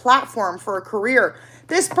have a platform for a career.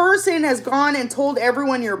 This person has gone and told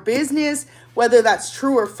everyone your business, whether that's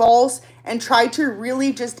true or false, and tried to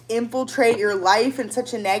really just infiltrate your life in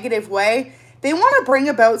such a negative way. They want to bring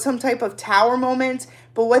about some type of tower moment,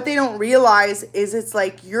 but what they don't realize is it's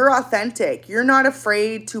like you're authentic. You're not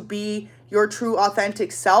afraid to be your true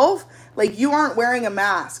authentic self. Like, you aren't wearing a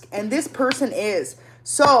mask, and this person is.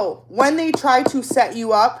 So when they try to set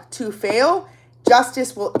you up to fail,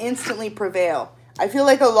 justice will instantly prevail. I feel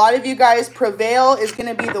like a lot of you guys, prevail is going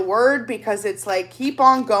to be the word, because it's like keep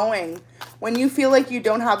on going. When you feel like you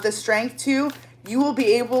don't have the strength to, you will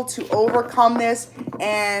be able to overcome this,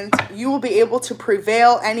 and you will be able to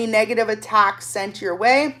prevail any negative attacks sent your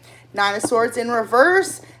way. Nine of Swords in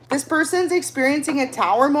reverse. This person's experiencing a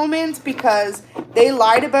tower moment because they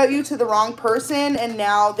lied about you to the wrong person, and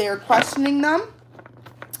now they're questioning them.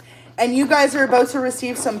 And you guys are about to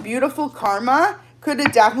receive some beautiful karma. Could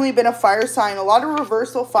have definitely been a fire sign. A lot of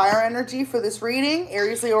reversal fire energy for this reading.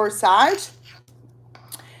 Aries, Leo, or Sag.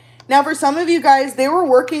 Now, for some of you guys, they were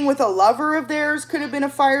working with a lover of theirs. Could have been a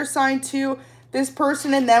fire sign too. This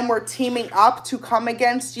person and them were teaming up to come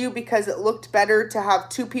against you because it looked better to have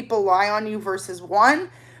two people lie on you versus one.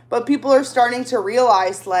 But people are starting to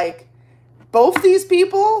realize, like, both these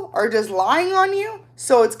people are just lying on you.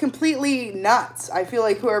 So it's completely nuts. I feel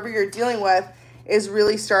like whoever you're dealing with is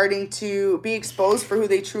really starting to be exposed for who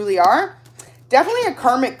they truly are. Definitely a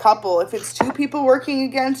karmic couple. If it's two people working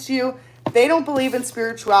against you, they don't believe in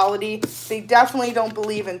spirituality. They definitely don't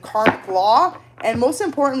believe in karmic law. And most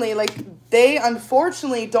importantly, like, they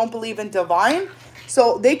unfortunately don't believe in divine.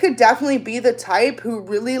 So they could definitely be the type who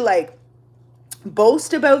really, like,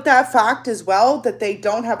 boast about that fact as well, that they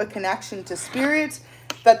don't have a connection to spirit,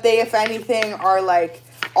 that they, if anything, are like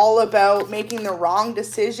all about making the wrong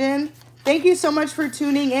decision. Thank you so much for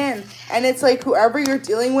tuning in. And it's like whoever you're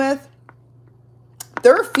dealing with,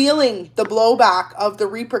 they're feeling the blowback of the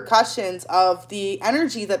repercussions of the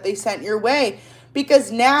energy that they sent your way,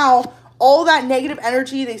 because now all that negative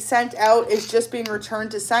energy they sent out is just being returned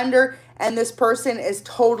to sender, and this person is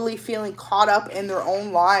totally feeling caught up in their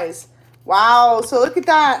own lies. Wow, so look at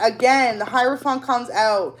that. Again, the Hierophant comes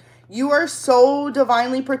out. You are so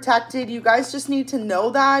divinely protected. You guys just need to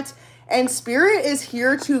know that. And Spirit is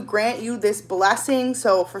here to grant you this blessing.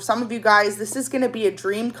 So for some of you guys, this is going to be a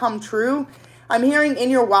dream come true. I'm hearing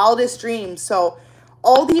in your wildest dreams. So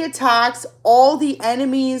all the attacks, all the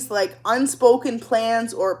enemies, like unspoken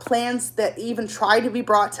plans or plans that even try to be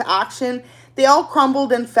brought to action, they all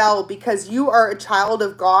crumbled and fell because you are a child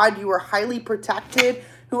of God. You are highly protected,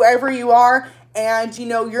 whoever you are. And, you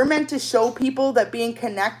know, you're meant to show people that being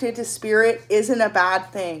connected to spirit isn't a bad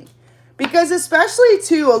thing. Because especially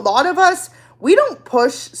to a lot of us, we don't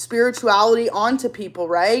push spirituality onto people,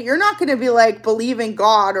 right? You're not going to be like, believe in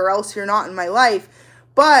God or else you're not in my life.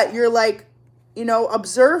 But you're like, you know,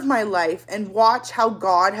 observe my life and watch how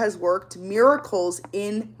God has worked miracles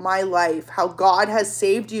in my life. How God has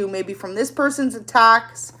saved you maybe from this person's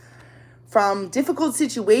attacks, from difficult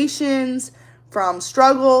situations, from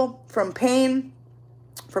struggle, from pain,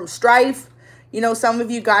 from strife. You know, some of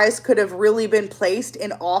you guys could have really been placed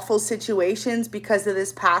in awful situations because of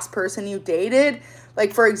this past person you dated.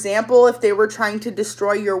 Like, for example, if they were trying to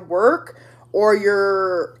destroy your work or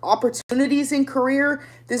your opportunities in career,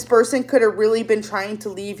 this person could have really been trying to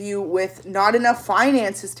leave you with not enough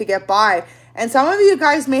finances to get by. And some of you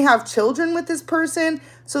guys may have children with this person.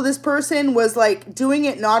 So this person was like doing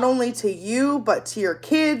it not only to you, but to your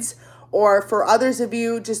kids, or for others of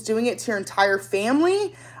you, just doing it to your entire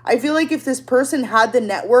family. I feel like if this person had the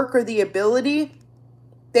network or the ability,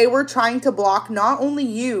 they were trying to block not only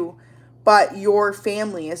you, but your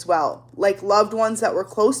family as well. Like loved ones that were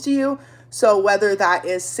close to you. So whether that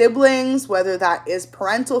is siblings, whether that is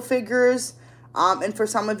parental figures, And for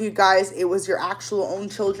some of you guys, it was your actual own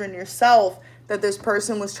children yourself that this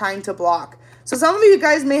person was trying to block. So some of you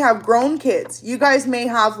guys may have grown kids. You guys may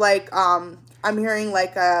have like, I'm hearing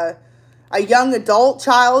like a young adult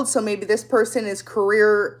child. So maybe this person is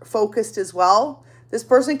career focused as well. This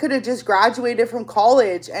person could have just graduated from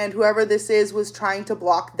college, and whoever this is was trying to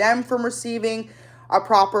block them from receiving a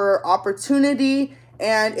proper opportunity.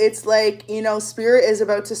 And it's like, you know, spirit is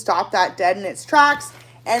about to stop that dead in its tracks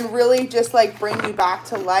and really just like bring you back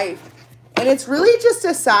to life. And it's really just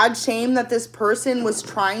a sad shame that this person was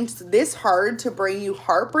trying this hard to bring you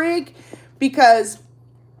heartbreak, because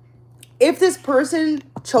if this person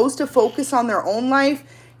chose to focus on their own life,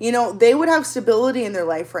 you know, they would have stability in their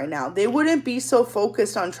life right now. They wouldn't be so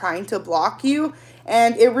focused on trying to block you.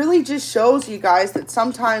 And it really just shows you guys that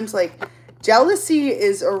sometimes like jealousy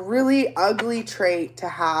is a really ugly trait to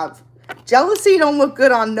have. Jealousy don't look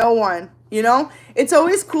good on no one, you know? It's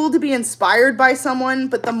always cool to be inspired by someone,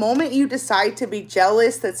 but the moment you decide to be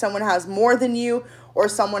jealous that someone has more than you, or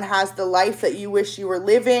someone has the life that you wish you were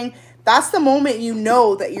living, that's the moment you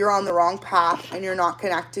know that you're on the wrong path and you're not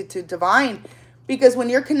connected to divine. Because when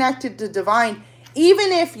you're connected to divine,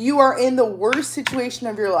 even if you are in the worst situation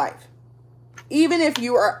of your life, even if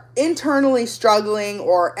you are internally struggling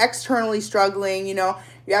or externally struggling, you know,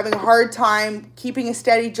 you're having a hard time keeping a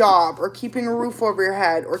steady job or keeping a roof over your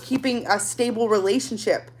head or keeping a stable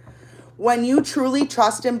relationship, when you truly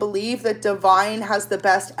trust and believe that divine has the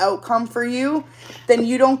best outcome for you, then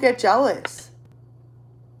you don't get jealous.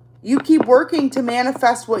 You keep working to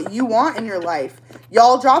manifest what you want in your life.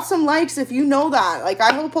 Y'all drop some likes if you know that. Like,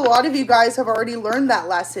 I hope a lot of you guys have already learned that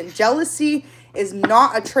lesson. Jealousy is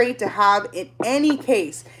not a trait to have in any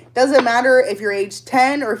case. Doesn't matter if you're age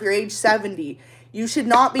 10 or if you're age 70. You should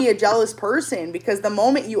not be a jealous person, because the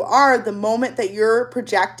moment you are, the moment that you're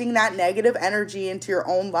projecting that negative energy into your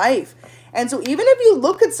own life. And so even if you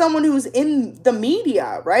look at someone who's in the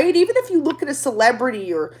media, right? Even if you look at a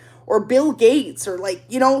celebrity or Bill Gates, or like,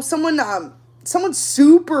 you know, someone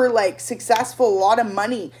super like successful, a lot of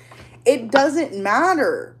money, it doesn't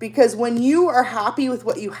matter, because when you are happy with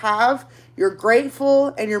what you have, you're grateful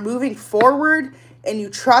and you're moving forward and you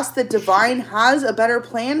trust that divine has a better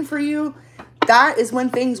plan for you, that is when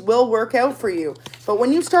things will work out for you. But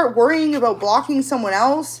when you start worrying about blocking someone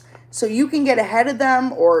else so you can get ahead of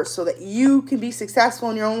them, or so that you can be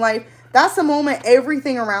successful in your own life, that's the moment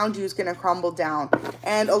everything around you is going to crumble down.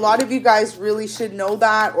 And a lot of you guys really should know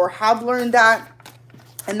that, or have learned that.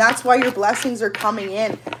 And that's why your blessings are coming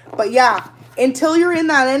in. But yeah, until you're in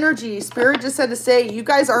that energy, Spirit just said to say, you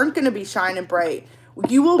guys aren't going to be shining bright.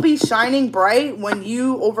 You will be shining bright when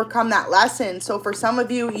you overcome that lesson. So for some of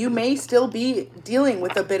you, you may still be dealing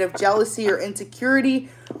with a bit of jealousy or insecurity,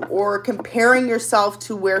 or comparing yourself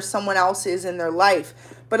to where someone else is in their life.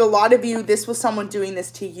 But a lot of you, this was someone doing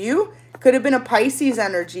this to you. Could have been a Pisces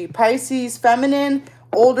energy, Pisces feminine,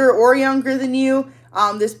 older or younger than you.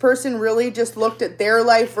 This person really just looked at their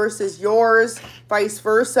life versus yours, vice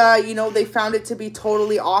versa. You know, they found it to be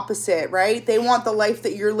totally opposite, right? They want the life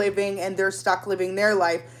that you're living and they're stuck living their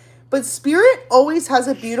life. But Spirit always has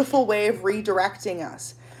a beautiful way of redirecting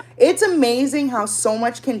us. It's amazing how so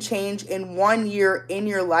much can change in 1 year in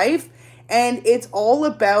your life. And it's all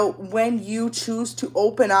about when you choose to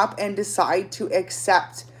open up and decide to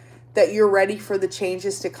accept that you're ready for the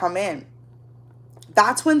changes to come in.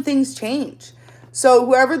 That's when things change. So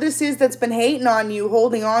whoever this is that's been hating on you,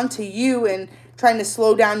 holding on to you and trying to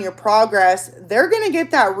slow down your progress, they're going to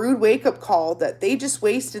get that rude wake-up call that they just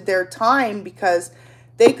wasted their time, because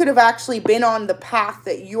they could have actually been on the path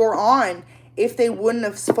that you're on if they wouldn't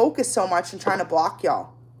have focused so much on trying to block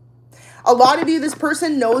y'all. A lot of you, this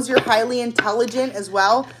person knows you're highly intelligent as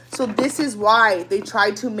well. So this is why they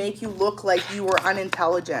tried to make you look like you were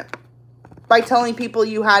unintelligent, by telling people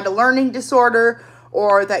you had a learning disorder,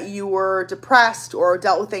 or that you were depressed or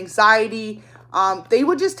dealt with anxiety. They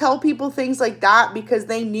would just tell people things like that because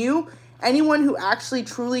they knew anyone who actually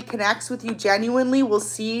truly connects with you genuinely will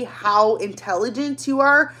see how intelligent you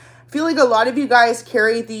are. I feel like a lot of you guys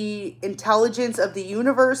carry the intelligence of the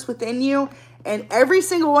universe within you, and every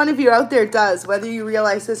single one of you out there does, whether you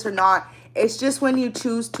realize this or not. It's just when you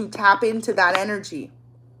choose to tap into that energy,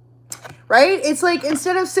 right? It's like,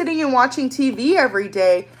 instead of sitting and watching TV every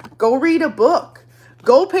day, go read a book.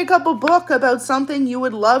 Go pick up a book about something you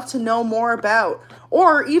would love to know more about.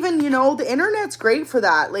 Or even, you know, the internet's great for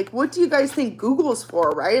that. Like, what do you guys think Google's for,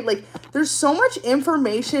 right? Like, there's so much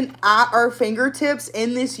information at our fingertips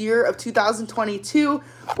in this year of 2022,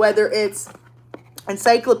 whether it's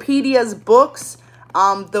encyclopedias, books,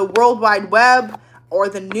 the World Wide Web, or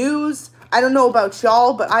the news. I don't know about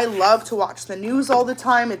y'all, but I love to watch the news all the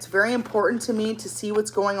time. It's very important to me to see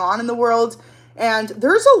what's going on in the world. And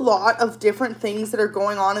there's a lot of different things that are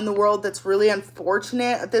going on in the world that's really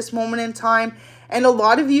unfortunate at this moment in time. And a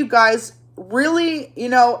lot of you guys really, you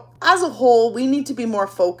know, as a whole, we need to be more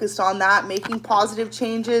focused on that, making positive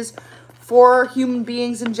changes for human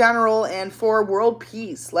beings in general and for world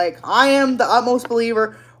peace. Like, I am the utmost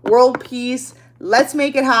believer, world peace, let's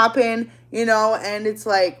make it happen, you know. And it's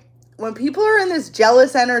like, when people are in this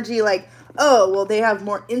jealous energy, like, oh, well, they have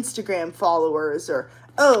more Instagram followers, or,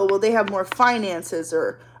 oh, well, they have more finances,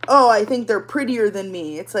 or, oh, I think they're prettier than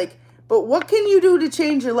me. It's like, but what can you do to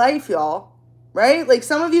change your life, y'all? Right? Like,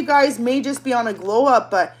 some of you guys may just be on a glow up,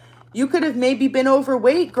 but you could have maybe been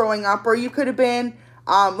overweight growing up, or you could have been,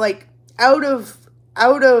 like, out of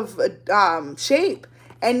shape.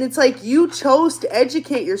 And it's like, you chose to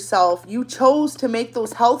educate yourself. You chose to make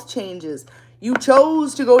those health changes. You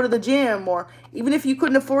chose to go to the gym, or even if you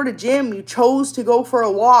couldn't afford a gym, you chose to go for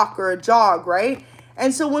a walk or a jog, right?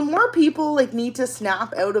 And so when more people like need to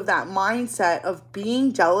snap out of that mindset of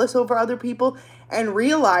being jealous over other people and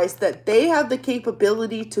realize that they have the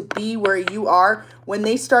capability to be where you are when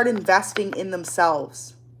they start investing in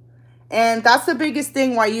themselves. And that's the biggest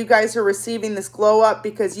thing why you guys are receiving this glow up,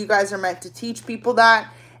 because you guys are meant to teach people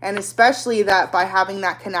that, and especially that by having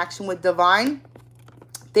that connection with divine,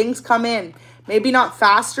 things come in. Maybe not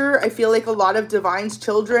faster. I feel like a lot of divine's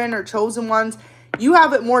children or chosen ones, you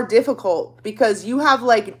have it more difficult because you have,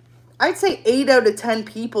 like, I'd say 8 out of 10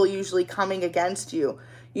 people usually coming against you.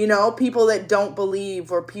 You know, people that don't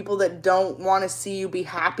believe, or people that don't want to see you be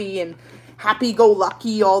happy and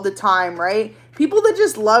happy-go-lucky all the time, right? People that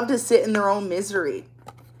just love to sit in their own misery.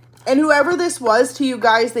 And whoever this was to you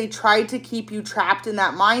guys, they tried to keep you trapped in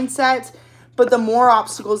that mindset. But the more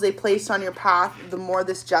obstacles they place on your path, the more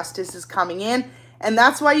this justice is coming in. And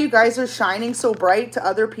that's why you guys are shining so bright to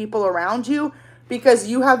other people around you, because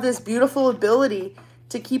you have this beautiful ability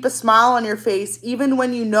to keep a smile on your face, even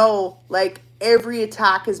when you know, like, every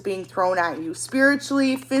attack is being thrown at you,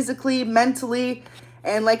 spiritually, physically, mentally.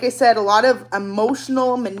 And like I said, a lot of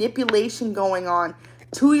emotional manipulation going on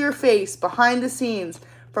to your face, behind the scenes,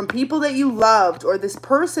 from people that you loved, or this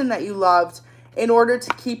person that you loved, in order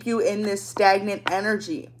to keep you in this stagnant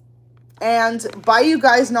energy. And by you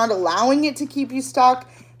guys not allowing it to keep you stuck,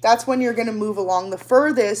 that's when you're going to move along the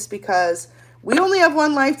furthest, because we only have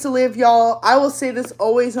one life to live, y'all. I will say this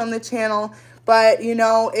always on the channel, but, you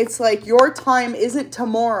know, it's like, your time isn't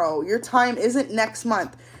tomorrow. Your time isn't next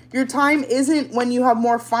month. Your time isn't when you have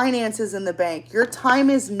more finances in the bank. Your time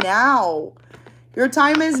is now. Your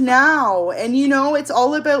time is now. And, you know, it's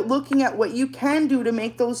all about looking at what you can do to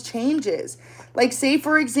make those changes. Like, say,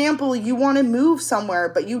 for example, you want to move somewhere,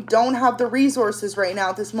 but you don't have the resources right now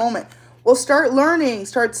at this moment. Well, start learning,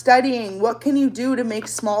 start studying. What can you do to make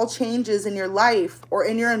small changes in your life or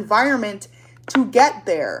in your environment to get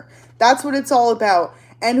there? That's what it's all about.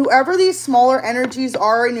 And whoever these smaller energies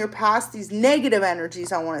are in your past, these negative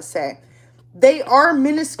energies, I want to say, they are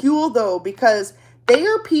minuscule, though, because they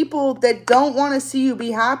are people that don't want to see you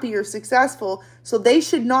be happy or successful. So they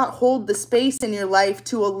should not hold the space in your life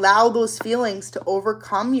to allow those feelings to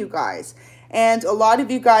overcome you guys. And a lot of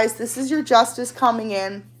you guys, this is your justice coming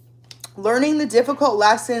in, learning the difficult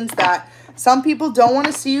lessons that some people don't want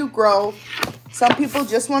to see you grow. Some people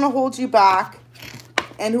just want to hold you back.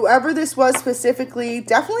 And whoever this was specifically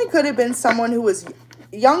definitely could have been someone who was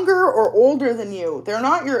younger or older than you. They're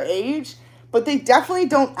not your age, but they definitely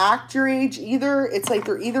don't act your age either. It's like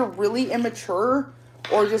they're either really immature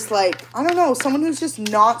or just like, I don't know, someone who's just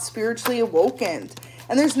not spiritually awoken.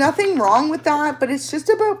 And there's nothing wrong with that, but it's just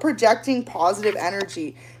about projecting positive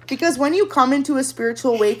energy. Because when you come into a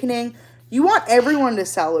spiritual awakening, you want everyone to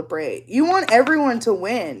celebrate. You want everyone to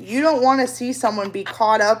win. You don't want to see someone be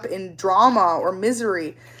caught up in drama or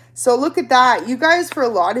misery. So look at that. You guys, for a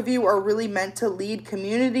lot of you, are really meant to lead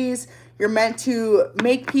communities. You're meant to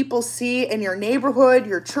make people see in your neighborhood,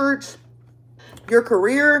 your church, your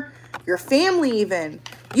career, your family even.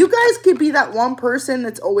 You guys could be that one person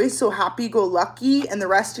that's always so happy-go-lucky and the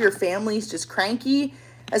rest of your family's just cranky,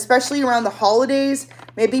 especially around the holidays.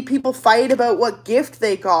 Maybe people fight about what gift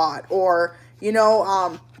they got, or, you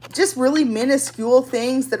know, just really minuscule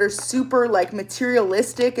things that are super, like,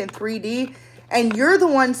 materialistic and 3D. And you're the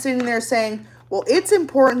one sitting there saying, well, it's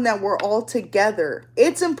important that we're all together.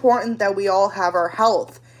 It's important that we all have our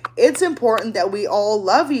health. It's important that we all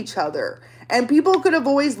love each other. And people could have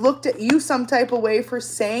always looked at you some type of way for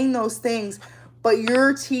saying those things, but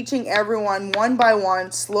you're teaching everyone one by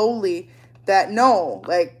one, slowly, that no,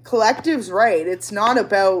 like, collective's right. It's not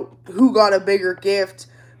about who got a bigger gift,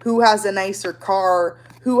 who has a nicer car,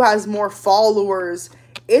 who has more followers.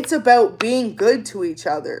 It's about being good to each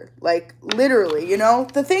other. Like, literally, you know?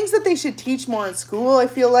 The things that they should teach more in school, I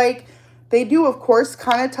feel like they do, of course,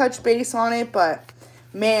 kind of touch base on it. But,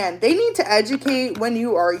 man, they need to educate when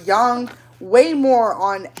you are young way more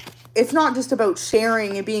on... It's not just about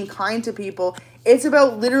sharing and being kind to people. It's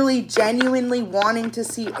about literally genuinely wanting to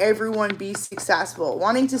see everyone be successful,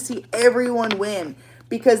 wanting to see everyone win,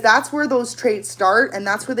 because that's where those traits start and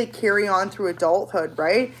that's where they carry on through adulthood,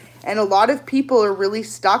 right? And a lot of people are really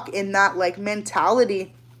stuck in that like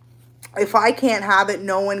mentality. If I can't have it,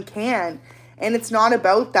 no one can. And it's not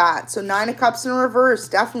about that. So 9 of Cups in reverse,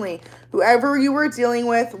 definitely. Whoever you were dealing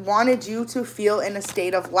with wanted you to feel in a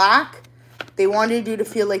state of lack. They wanted you to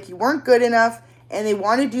feel like you weren't good enough, and they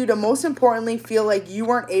wanted you to, most importantly, feel like you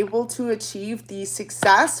weren't able to achieve the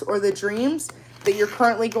success or the dreams that you're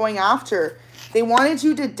currently going after. They wanted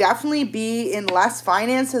you to definitely be in less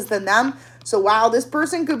finances than them. So, wow, this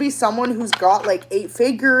person could be someone who's got like 8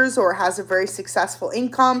 figures or has a very successful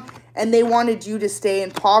income, and they wanted you to stay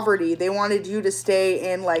in poverty. They wanted you to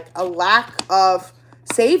stay in like a lack of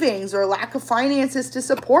savings or a lack of finances to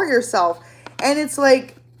support yourself. And it's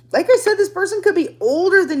like I said, this person could be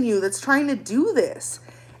older than you that's trying to do this.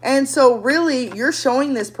 And so really, you're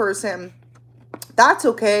showing this person that's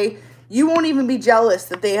okay. You won't even be jealous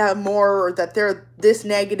that they have more or that they're this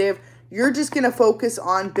negative. You're just going to focus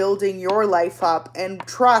on building your life up and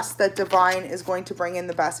trust that divine is going to bring in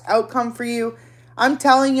the best outcome for you. I'm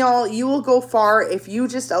telling y'all, you will go far if you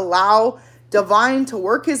just allow divine to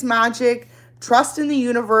work his magic, trust in the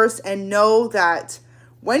universe, and know that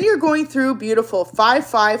when you're going through, beautiful,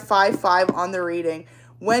 5555 on the reading,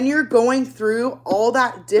 when you're going through all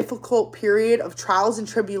that difficult period of trials and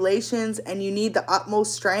tribulations and you need the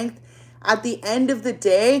utmost strength, at the end of the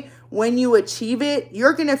day, when you achieve it,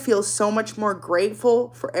 you're going to feel so much more grateful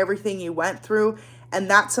for everything you went through. And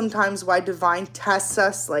that's sometimes why divine tests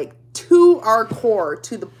us like to our core,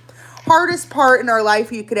 to the hardest part in our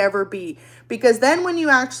life you could ever be. Because then when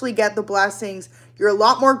you actually get the blessings, you're a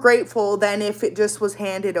lot more grateful than if it just was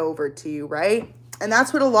handed over to you, right? And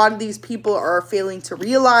that's what a lot of these people are failing to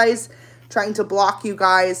realize, trying to block you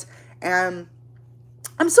guys. And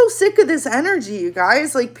I'm so sick of this energy, you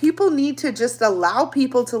guys. Like, people need to just allow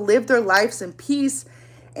people to live their lives in peace.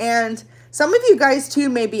 And some of you guys, too,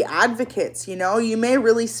 may be advocates, you know? You may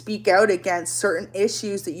really speak out against certain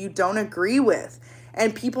issues that you don't agree with.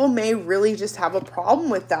 And people may really just have a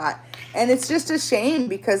problem with that. And it's just a shame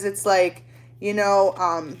because it's like, you know,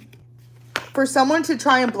 for someone to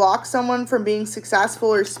try and block someone from being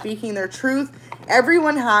successful or speaking their truth,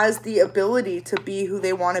 everyone has the ability to be who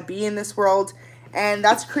they want to be in this world. And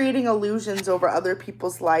that's creating illusions over other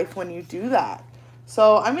people's life when you do that.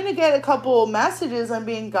 So I'm going to get a couple messages. I'm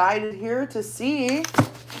being guided here to see.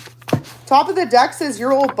 Top of the deck says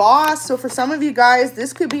your old boss. So for some of you guys,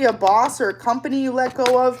 this could be a boss or a company you let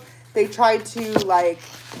go of. They tried to like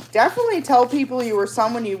definitely tell people you were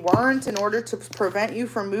someone you weren't in order to prevent you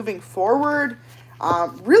from moving forward.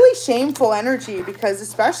 Really shameful energy, because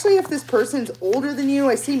especially if this person's older than you.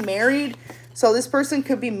 I see married. So this person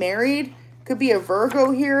could be married. Could be a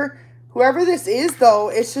Virgo here. Whoever this is, though,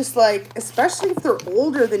 it's just like, especially if they're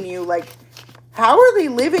older than you, like, how are they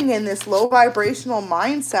living in this low vibrational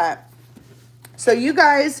mindset? So you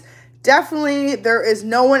guys, definitely, there is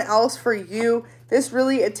no one else for you. This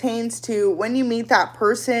really attains to when you meet that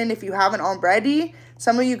person, if you haven't already.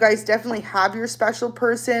 Some of you guys definitely have your special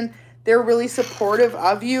person. They're really supportive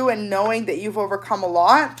of you and knowing that you've overcome a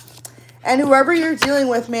lot. And whoever you're dealing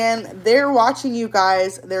with, man, they're watching you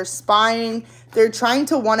guys. They're spying. They're trying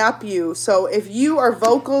to one-up you. So if you are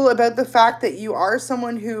vocal about the fact that you are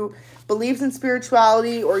someone who believes in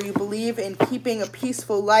spirituality or you believe in keeping a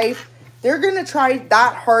peaceful life, they're going to try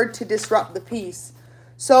that hard to disrupt the peace.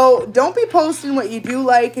 So don't be posting what you do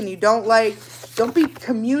like and you don't like. Don't be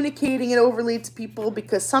communicating it overly to people,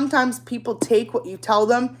 because sometimes people take what you tell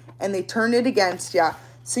them and they turn it against you.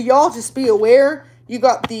 So y'all just be aware. You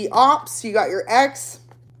got the ops, you got your ex,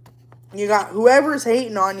 you got whoever's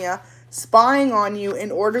hating on you, spying on you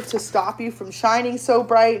in order to stop you from shining so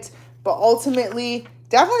bright. But ultimately,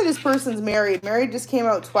 definitely this person's married. Married just came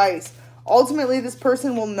out twice. Ultimately, this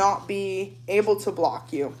person will not be able to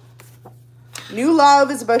block you. New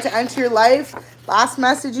love is about to enter your life. Last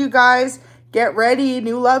message, you guys. Get ready.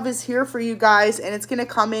 New love is here for you guys, and it's going to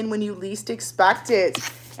come in when you least expect it.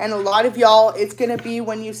 And a lot of y'all, it's going to be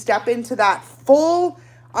when you step into that full,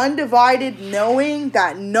 undivided knowing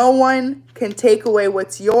that no one can take away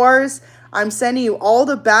what's yours. I'm sending you all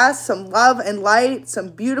the best, some love and light, some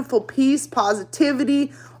beautiful peace,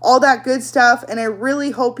 positivity, all that good stuff. And I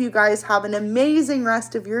really hope you guys have an amazing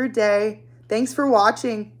rest of your day. Thanks for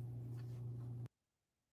watching.